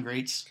all-time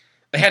greats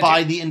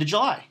by the end of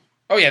July.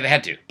 Oh, yeah, they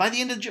had to. By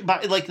the end of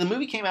the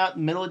movie came out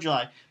in the middle of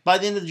July. By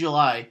the end of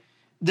July,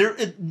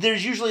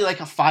 there's usually a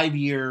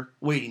 5-year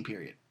waiting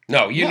period.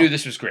 No, you knew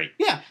this was great.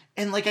 Yeah,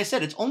 and like I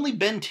said, it's only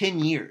been 10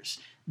 years.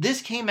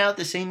 This came out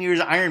the same year as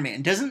Iron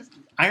Man. Doesn't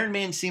Iron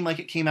Man seem like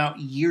it came out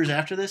years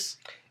after this?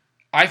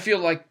 I feel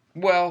like,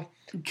 because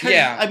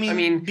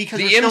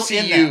the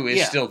MCU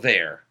is still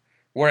there,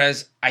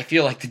 whereas I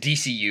feel like the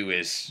DCU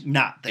is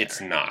not there.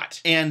 It's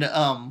not. And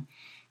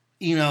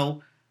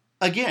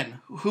again,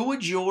 who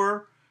would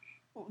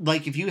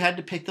if you had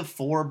to pick the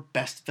 4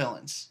 best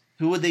villains,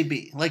 Who would they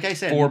be? Like I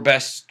said, For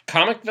best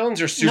comic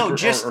villains or super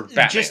or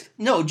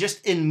Batman?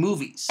 Just in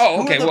movies.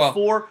 Oh, okay. Who are the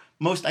four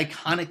most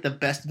iconic, the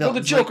best villains?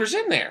 Well, the Joker's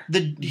in there.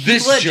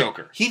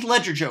 Joker. Heath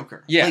Ledger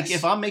Joker. Yes. Like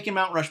if I'm making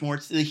Mount Rushmore,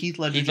 it's the Heath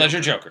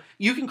Ledger. Joker.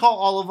 You can call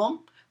all of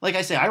them. Like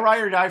I say, I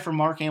ride or die for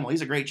Mark Hamill.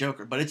 He's a great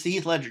Joker, but it's the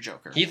Heath Ledger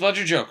Joker. Heath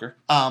Ledger Joker.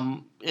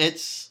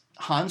 It's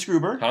Hans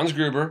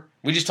Gruber.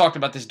 We just talked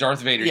about this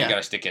Darth Vader. Yeah. You got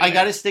to stick in. I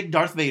got to stick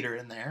Darth Vader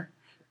in there.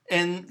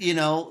 And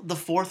the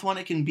fourth one,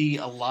 it can be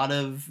a lot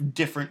of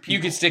different people. You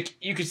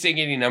could stick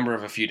any number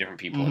of a few different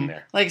people in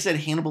there. Like I said,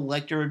 Hannibal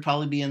Lecter would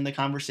probably be in the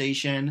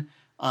conversation.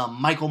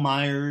 Michael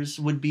Myers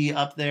would be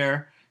up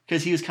there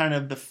because he was kind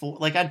of before.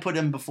 Like I'd put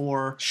him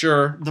before.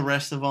 Sure. The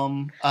rest of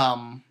them.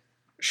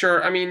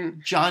 Sure. I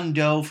mean, John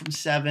Doe from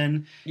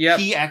Seven. Yeah.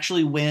 He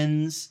actually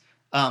wins.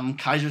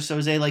 Kaiser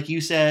Soze, like you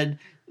said.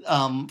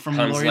 From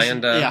Hans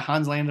Landa. Yeah,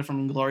 Hans Landa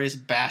from Glorious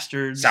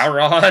Bastards.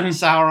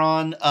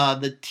 Sauron.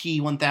 The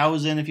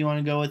T-1000, if you want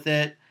to go with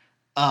it.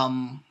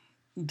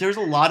 There's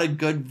a lot of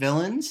good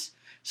villains.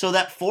 So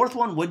that fourth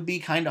one would be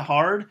kind of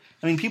hard.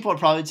 I mean, people would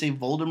probably say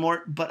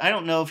Voldemort, but I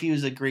don't know if he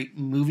was a great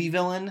movie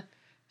villain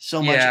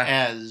so much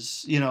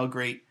as, a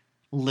great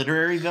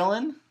literary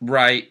villain.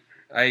 Right.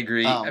 I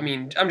agree. I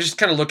mean, I'm just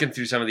kind of looking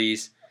through some of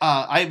these.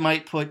 I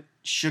might put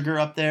Sugar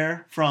up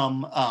there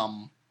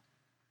from...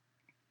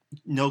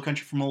 No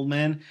Country for Old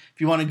Men.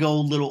 If you want to go a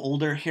little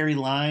older, Harry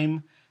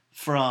Lime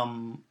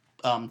from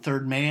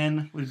Third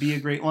Man would be a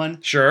great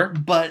one. Sure.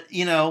 But,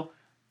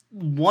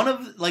 one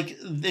of,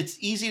 it's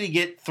easy to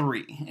get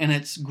three. And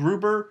it's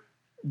Gruber,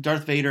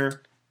 Darth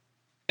Vader,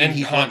 and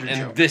Heath Ledger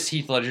Joker. This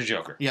Heath Ledger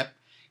Joker. Yep.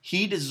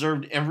 He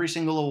deserved every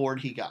single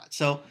award he got.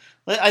 So,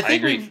 I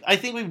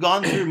think we've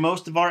gone through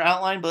most of our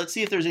outline, but let's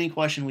see if there's any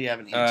question we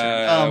haven't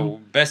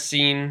answered. Best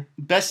scene?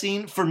 Best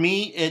scene, for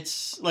me,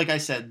 it's, like I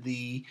said,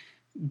 the...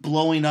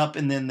 blowing up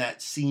and then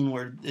that scene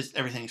where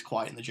everything's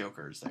quiet and the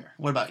Joker is there.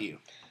 What about you?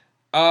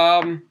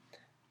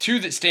 Two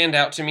that stand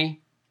out to me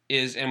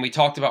is, and we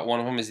talked about one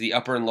of them, is the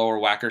upper and lower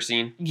whacker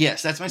scene.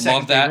 Yes, that's my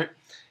second Love favorite.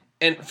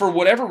 that. And for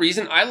whatever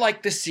reason, I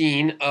like the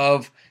scene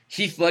of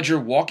Heath Ledger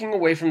walking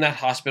away from that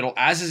hospital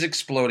as is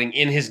exploding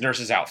in his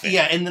nurse's outfit.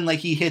 Yeah, and then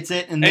he hits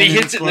it and then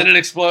it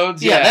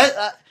explodes.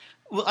 Yeah.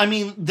 I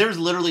mean, there's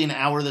literally an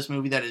hour of this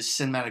movie that is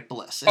cinematic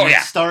bliss. And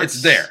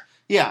it's there.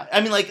 Yeah,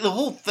 I mean, the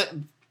whole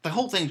thing. The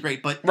whole thing's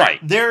great, but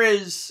there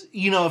is,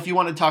 if you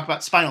want to talk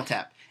about Spinal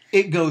Tap,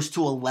 it goes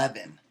to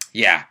 11.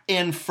 Yeah.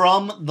 And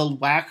from the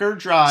Wacker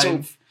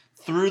Drive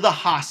through the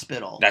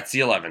hospital. That's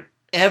the 11.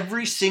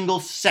 Every single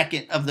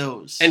second of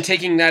those. And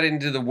taking that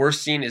into the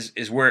worst scene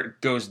is where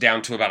it goes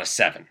down to about a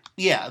 7.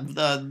 Yeah.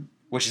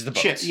 Which is the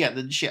boats.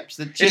 The ships.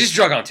 It just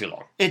drug on too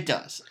long. It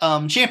does.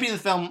 Champion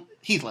of the film,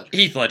 Heath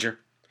Ledger.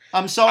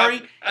 I'm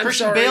sorry.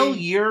 Christian Bale,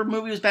 your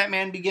movie was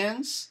Batman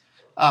Begins.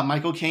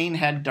 Michael Caine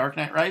had Dark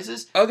Knight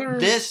Rises.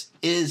 This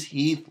is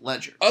Heath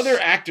Ledger. Other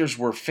actors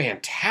were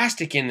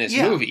fantastic in this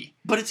movie.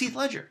 But it's Heath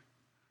Ledger.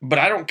 But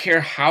I don't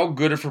care how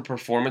good of a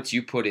performance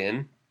you put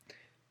in.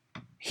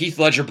 Heath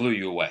Ledger blew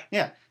you away.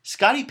 Yeah.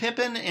 Scottie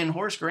Pippen and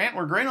Horace Grant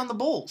were great on the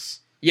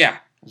Bulls. Yeah.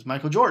 It was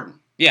Michael Jordan.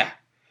 Yeah.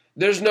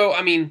 There's no,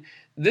 I mean,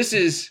 this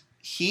is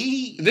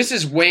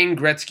Wayne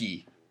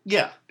Gretzky.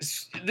 Yeah.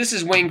 This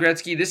is Wayne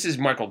Gretzky. This is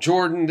Michael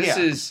Jordan. This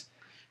is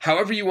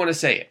however you want to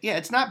say it. Yeah,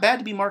 it's not bad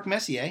to be Mark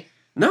Messier.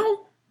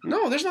 No,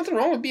 there's nothing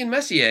wrong with being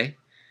Messier.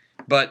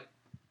 But,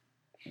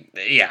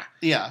 yeah.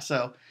 Yeah,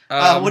 so,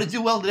 would it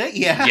do well today?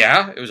 Yeah.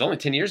 Yeah, it was only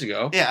 10 years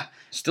ago. Yeah.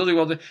 Still do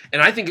well today.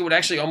 And I think it would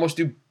actually almost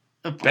do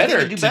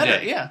better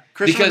today. Yeah.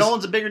 Christopher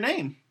Nolan's a bigger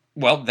name.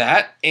 Well,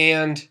 that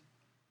and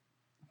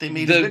they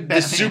made the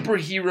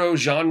superhero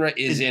genre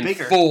is in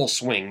full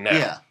swing now.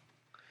 Yeah.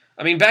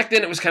 I mean, back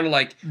then it was kind of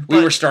like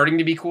we were starting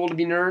to be cool to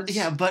be nerds.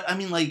 Yeah, but I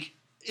mean,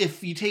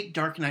 if you take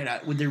Dark Knight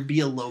out, would there be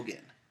a Logan?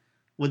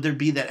 Would there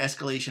be that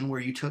escalation where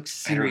you took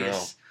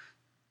serious?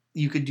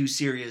 You could do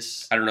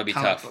serious. I don't know. It'd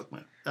be tough.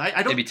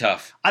 It'd be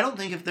tough. I don't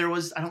think if there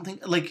was. I don't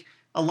think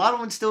a lot of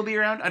them would still be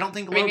around. I don't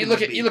think. I mean,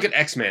 Logan you look at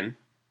X-Men.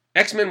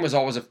 X-Men was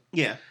always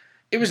yeah.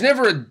 It was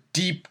never a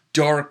deep,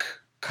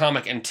 dark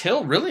comic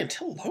until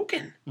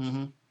Logan.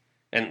 Mm-hmm.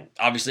 And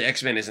obviously,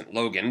 X-Men isn't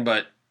Logan,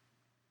 but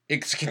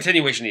it's a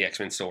continuation of the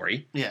X-Men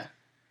story. Yeah.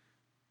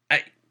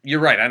 You're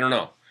right. I don't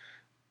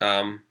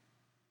know.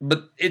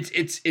 But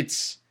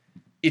it's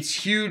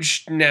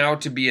huge now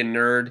to be a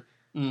nerd.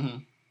 Mm-hmm.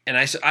 And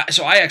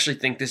I actually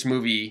think this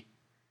movie.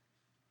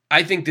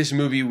 I think this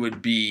movie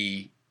would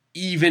be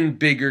even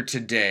bigger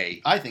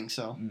today. I think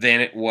so. Than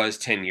it was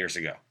 10 years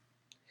ago.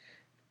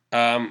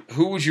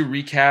 Who would you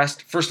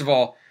recast? First of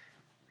all,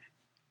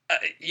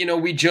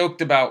 we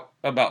joked about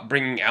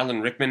bringing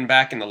Alan Rickman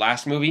back in the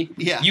last movie.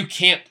 Yeah. You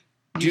can't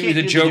do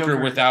the Joker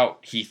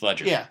without Heath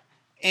Ledger. Yeah.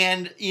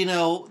 And,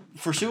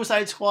 for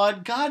Suicide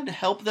Squad, God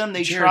help them,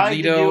 they tried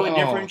to do a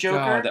different Joker.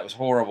 God, that was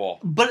horrible.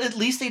 But at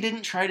least they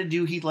didn't try to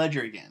do Heath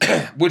Ledger again.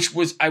 Which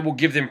was, I will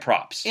give them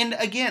props. And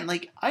again,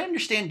 I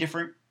understand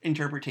different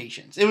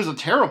interpretations. It was a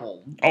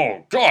terrible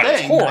Oh, God, thing,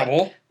 it's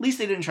horrible. At least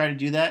they didn't try to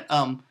do that.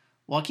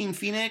 Joaquin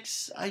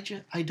Phoenix, I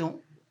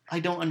don't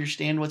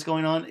understand what's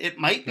going on. It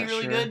might be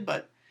really good,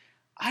 but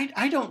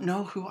I don't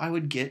know who I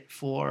would get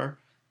for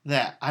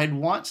that. I'd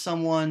want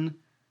someone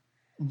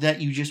that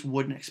you just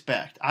wouldn't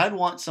expect. I'd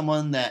want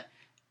someone that,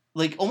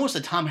 like, almost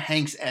a Tom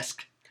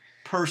Hanks-esque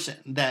person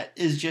that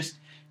is just,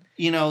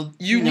 You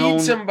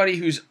need somebody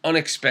who's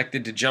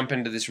unexpected to jump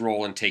into this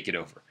role and take it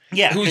over.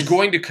 Yeah. Who's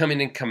going to come in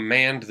and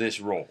command this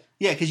role.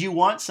 Yeah, because you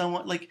want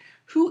someone, like,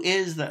 who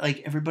is that,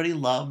 like, everybody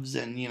loves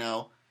and,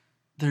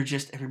 they're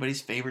just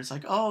everybody's favorites.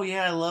 Like, oh,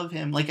 yeah, I love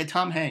him. Like a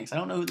Tom Hanks. I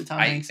don't know who the Tom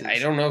Hanks is. I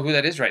don't know who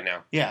that is right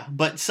now. Yeah,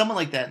 but someone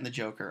like that in the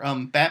Joker.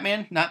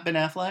 Batman, not Ben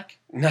Affleck.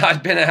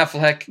 Not Ben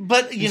Affleck.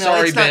 But,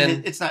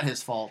 it's not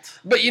his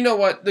fault. But you know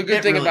what? The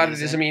good thing really about it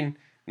is,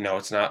 no,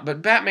 it's not.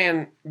 But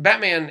Batman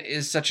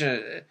is such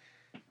a...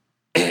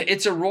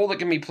 It's a role that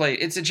can be played.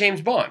 It's a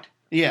James Bond.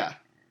 Yeah.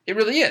 It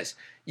really is.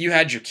 You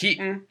had your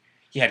Keaton.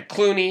 You had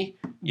Clooney.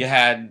 You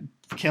had...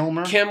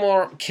 Kilmer.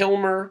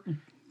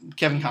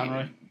 Kevin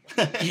Conroy.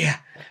 Yeah.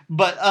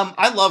 But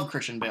I love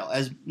Christian Bale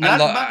as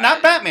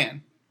not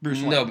Batman.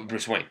 Bruce Wayne. No, but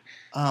Bruce Wayne.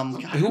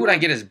 God, who would I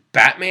get as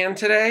Batman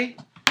today?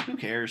 Who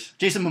cares?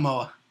 Jason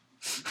Momoa.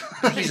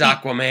 He's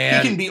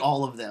Aquaman. He can be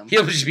all of them.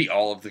 He'll just be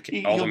all the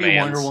He'll be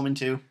Wonder Woman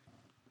too.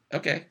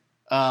 Okay.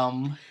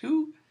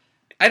 Who?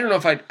 I don't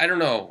know I don't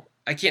know.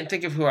 I can't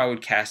think of who I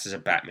would cast as a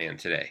Batman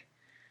today.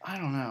 I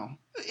don't know.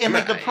 And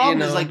the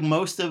problem is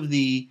most of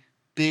the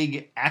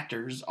big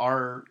actors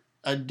are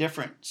a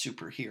different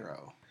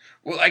superhero.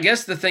 Well, I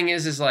guess the thing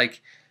is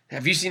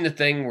have you seen the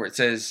thing where it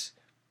says,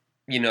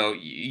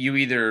 you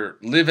either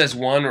live as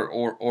one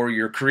or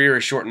your career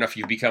is short enough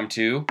you become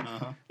two?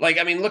 Uh-huh.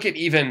 Look at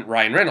even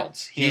Ryan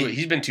Reynolds.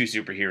 He's been two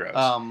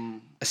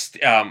superheroes.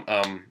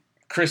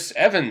 Chris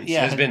Evans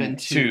has been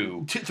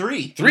two.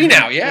 Three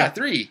now, yeah.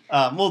 Three.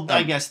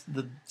 I guess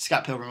the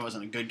Scott Pilgrim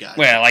wasn't a good guy.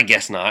 Well, I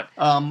guess not.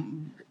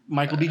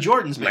 Michael B.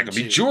 Jordan's been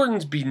two. B.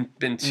 Jordan's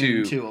been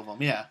two. Two of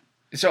them, yeah.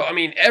 So,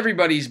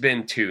 everybody's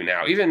been two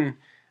now. Even...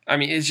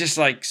 it's just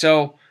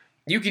so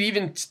you could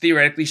even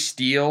theoretically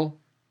steal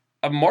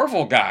a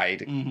Marvel guy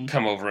to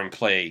come over and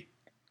play,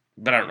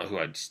 but I don't know who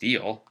I'd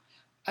steal.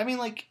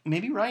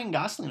 Maybe Ryan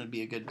Gosling would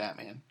be a good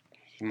Batman.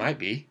 He might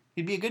be.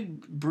 He'd be a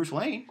good Bruce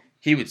Wayne.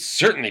 He would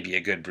certainly be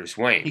a good Bruce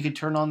Wayne. He could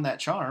turn on that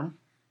charm.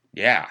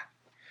 Yeah.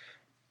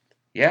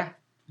 Yeah.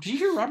 Did you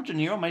hear Robert De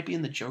Niro might be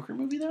in the Joker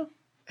movie, though?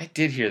 I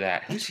did hear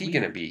that. Who's he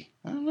going to be?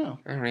 I don't know.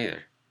 I don't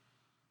either.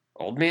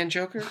 Old man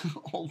Joker?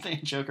 Old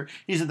man Joker.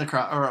 He's in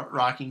the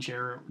rocking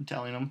chair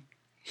telling him.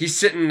 He's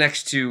sitting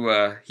next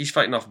to, he's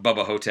fighting off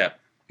Bubba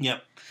Hotep.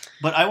 Yep.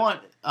 But I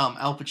want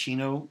Al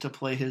Pacino to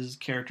play his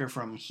character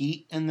from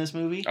Heat in this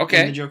movie.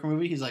 Okay. In the Joker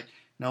movie. He's like,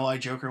 no, I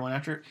Joker went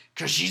after it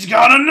because she's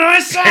got a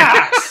nice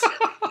ass.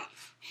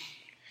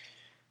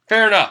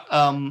 Fair enough.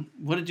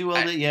 Would it do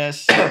well?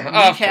 Yes.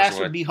 Recast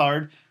would be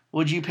hard.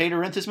 Would you pay to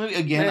rent this movie?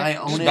 Again, I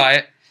own it. Buy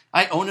it.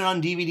 I own it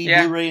on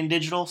DVD, Blu-ray, and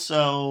digital,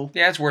 so...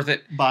 Yeah, it's worth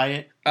it. Buy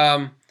it.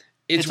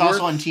 It's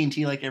also on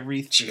TNT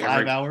every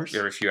 5 hours.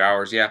 Every few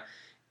hours, yeah.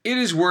 It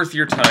is worth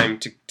your time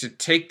to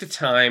take the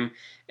time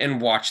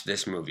and watch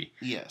this movie.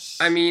 Yes.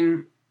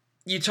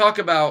 You talk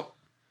about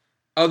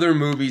other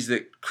movies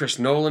that Chris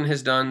Nolan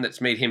has done that's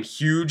made him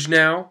huge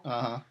now.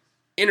 Uh-huh.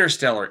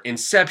 Interstellar,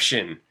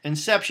 Inception.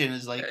 Inception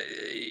is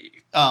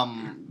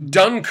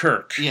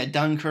Dunkirk. Yeah,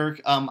 Dunkirk.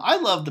 I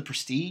love The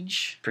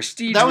Prestige.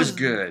 Prestige was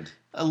good.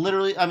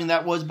 Literally,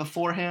 that was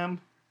before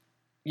him.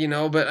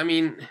 But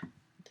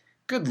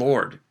good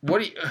Lord.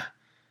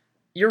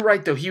 You're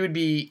right, though. He would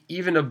be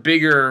even a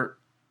bigger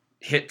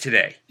hit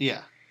today.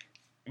 Yeah.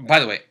 By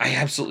the way, I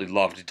absolutely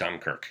loved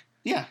Dunkirk.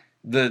 Yeah.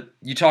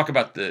 You talk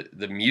about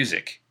the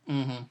music.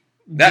 Mm-hmm.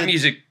 That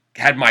music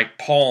had my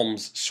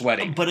palms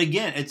sweating. But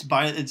again, it's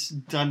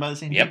done by the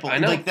same people. I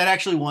know. That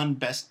actually won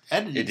Best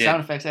Editing,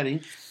 Sound Effects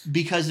Editing,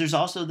 because there's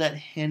also that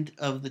hint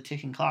of the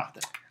ticking clock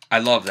there. I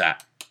love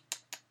that.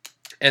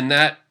 And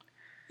that...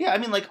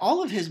 Yeah,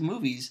 all of his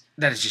movies...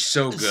 That is just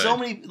so good. So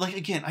many...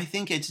 again, I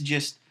think it's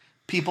just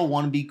people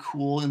want to be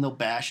cool and they'll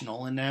bash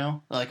Nolan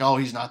now. Oh,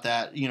 he's not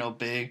that,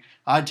 big.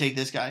 I'd take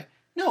this guy.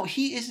 No,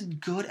 he is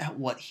good at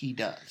what he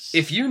does.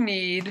 If you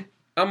need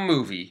a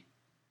movie,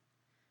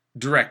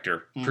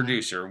 director,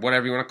 producer,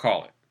 whatever you want to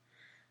call it,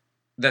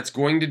 that's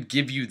going to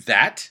give you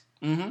that,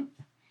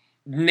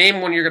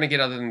 name one you're going to get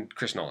other than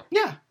Chris Nolan.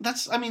 Yeah,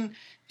 that's...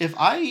 if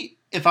I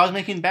was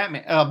making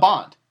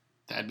Bond...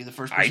 That'd be the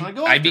first person I'd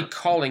go after. I'd be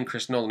calling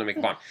Chris Nolan to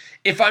make Bond.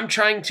 If I'm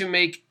trying to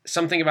make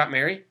something about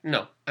Mary,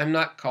 no, I'm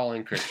not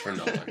calling Christopher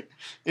Nolan.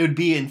 It would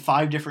be in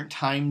 5 different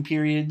time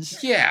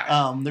periods.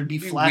 Yeah. There'd be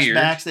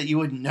flashbacks that you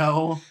wouldn't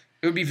know.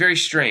 It would be very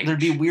strange.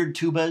 There'd be weird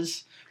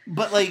tubas.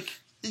 But,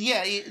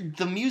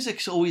 the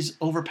music's always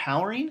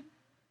overpowering.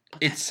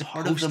 It's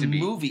part of the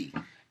movie.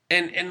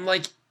 And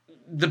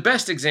the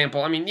best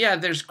example,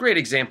 there's great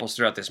examples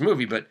throughout this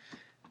movie, but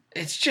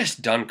it's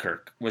just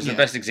Dunkirk was the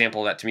best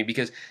example of that to me,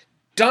 because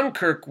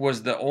Dunkirk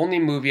was the only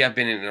movie I've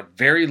been in a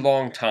very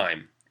long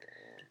time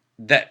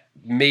that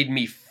made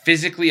me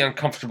physically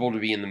uncomfortable to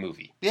be in the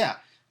movie. Yeah.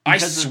 I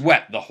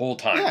sweat the whole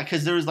time. Yeah,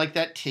 because there was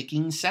that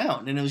ticking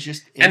sound, and it was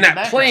just and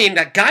that plane,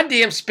 that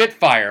goddamn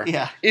Spitfire,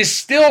 is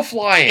still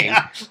flying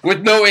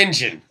with no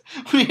engine.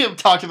 We have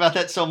talked about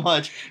that so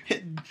much.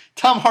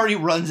 Tom Hardy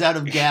runs out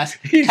of gas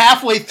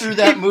halfway through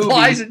that movie. He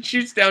flies and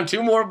shoots down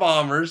 2 more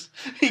bombers.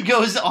 He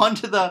goes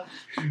onto the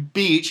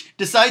beach,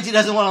 decides he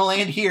doesn't want to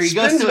land here. He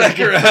goes Spins to back a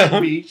different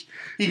around. beach.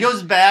 He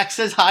goes back,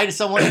 says hi to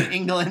someone in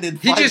England,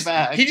 and flies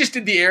back. He just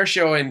did the air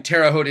show in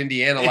Terre Haute,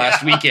 Indiana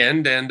last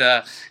weekend, and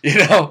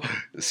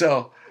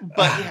so.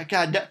 But yeah,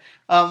 God.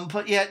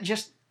 But yeah,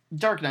 just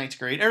Dark Knight's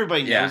great.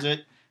 Everybody knows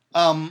it.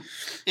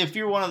 If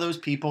you're one of those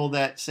people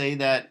that say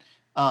that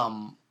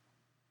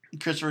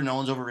Christopher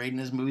Nolan's overrated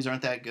and his movies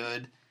aren't that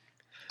good,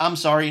 I'm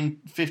sorry. In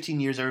 15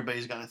 years,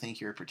 everybody's going to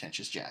think you're a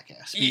pretentious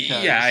jackass.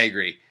 Yeah, I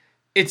agree.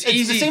 It's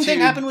easy. The same thing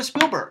happened with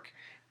Spielberg.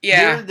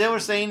 Yeah, they were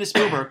saying to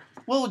Spielberg,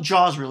 "Well,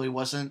 Jaws really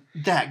wasn't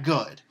that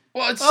good."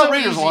 Well, it's so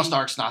Raiders of easy. the Lost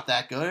Ark's not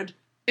that good.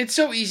 It's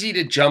so easy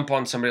to jump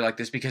on somebody like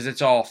this because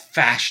it's all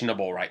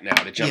fashionable right now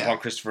to jump on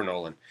Christopher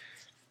Nolan.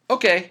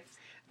 Okay,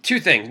 2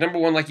 things. Number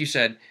 1, like you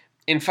said,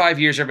 in 5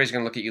 years, everybody's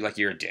going to look at you like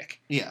you're a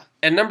dick. Yeah.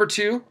 And number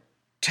 2,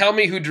 tell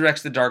me who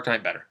directs The Dark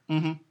Knight better.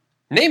 Mm-hmm.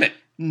 Name it.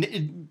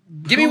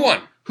 Give me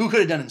one. Who could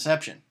have done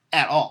Inception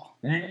at all?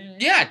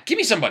 Yeah, give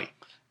me somebody.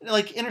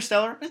 Like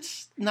Interstellar,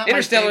 it's not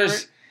Interstellar's my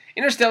favorite.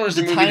 Interstellar's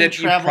a The movie time that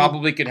you travel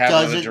probably could have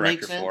another doesn't make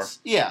director for. sense.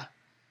 Yeah.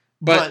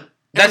 But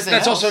that's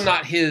everything also else-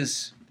 not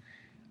his.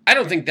 I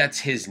don't think that's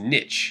his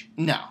niche.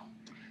 No.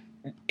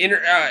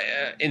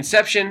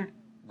 Inception,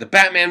 the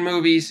Batman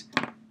movies,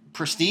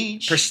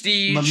 Prestige,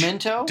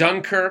 Memento,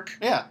 Dunkirk.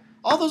 Yeah.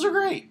 All those are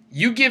great.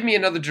 You give me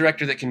another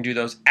director that can do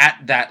those at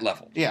that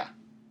level. Yeah.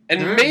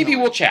 And There maybe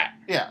isn't we'll chat.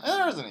 Yeah,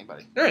 there isn't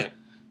anybody. There isn't.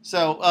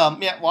 So,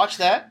 watch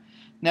that.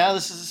 Now,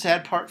 this is a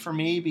sad part for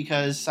me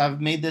because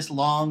I've made this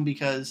long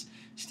because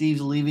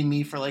Steve's leaving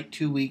me for like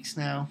 2 weeks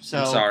now. So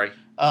I'm sorry.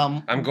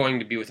 I'm going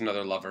to be with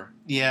another lover.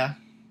 Yeah,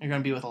 you're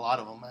going to be with a lot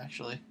of them,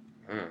 actually.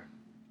 Hmm.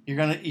 You're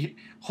going to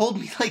hold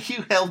me like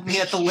you held me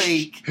at the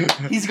lake.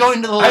 He's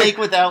going to the lake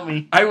without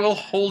me. I will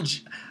hold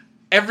you.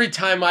 Every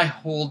time I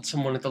hold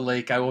someone at the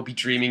lake, I will be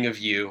dreaming of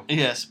you.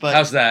 Yes, but...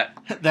 How's that?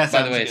 That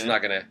By the way, good. it's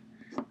not going to...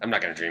 I'm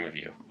not going to dream of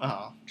you.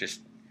 Oh.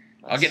 Just...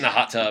 I'll get in the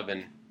hot tub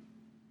and...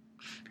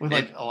 With,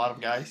 like, a lot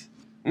of guys?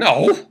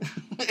 No!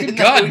 Good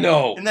God,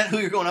 no! Isn't that who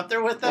you're going up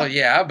there with, though? Well,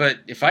 yeah, but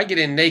if I get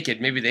in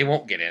naked, maybe they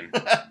won't get in.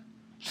 But,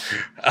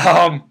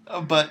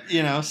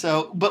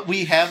 but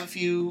we have a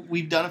few...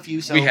 We've done a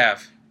few, so... We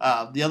have.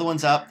 The other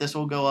one's up. This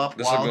will go up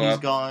while he's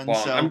gone.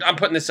 Well, so I'm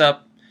putting this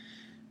up.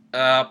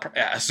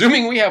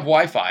 Assuming we have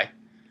Wi-Fi,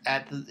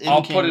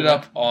 I'll put it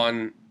up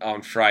on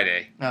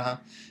Friday. Uh-huh.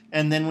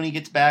 And then when he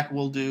gets back,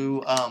 we'll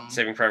do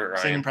Saving Private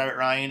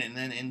Ryan, and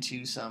then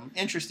into some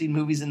interesting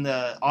movies in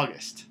the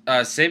August.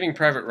 Saving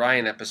Private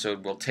Ryan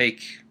episode will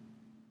take.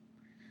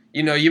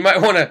 You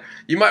might want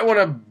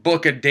to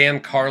book a Dan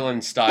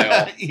Carlin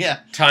style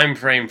time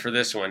frame for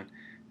this one.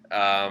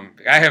 I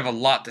have a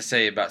lot to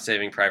say about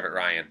Saving Private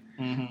Ryan.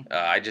 Mm-hmm.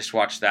 I just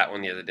watched that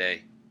one the other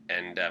day,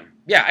 and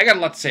I got a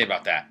lot to say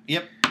about that.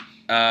 Yep.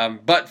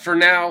 But for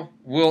now,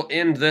 we'll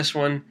end this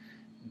one.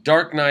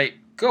 Dark Knight,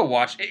 go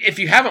watch. If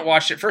you haven't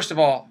watched it, first of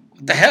all,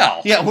 what the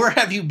hell? Yeah, where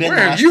have you been?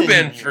 Where have you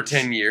been for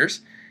 10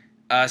 years?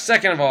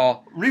 Second of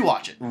all,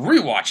 rewatch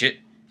it.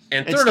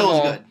 And third of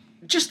all,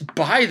 just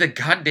buy the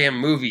goddamn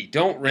movie.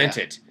 Don't rent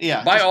it.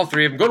 Yeah. Buy all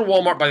 3 of them. Go to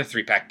Walmart, buy the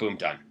 3-pack. Boom,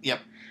 done. Yep.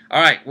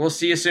 All right, we'll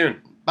see you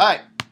soon. Bye.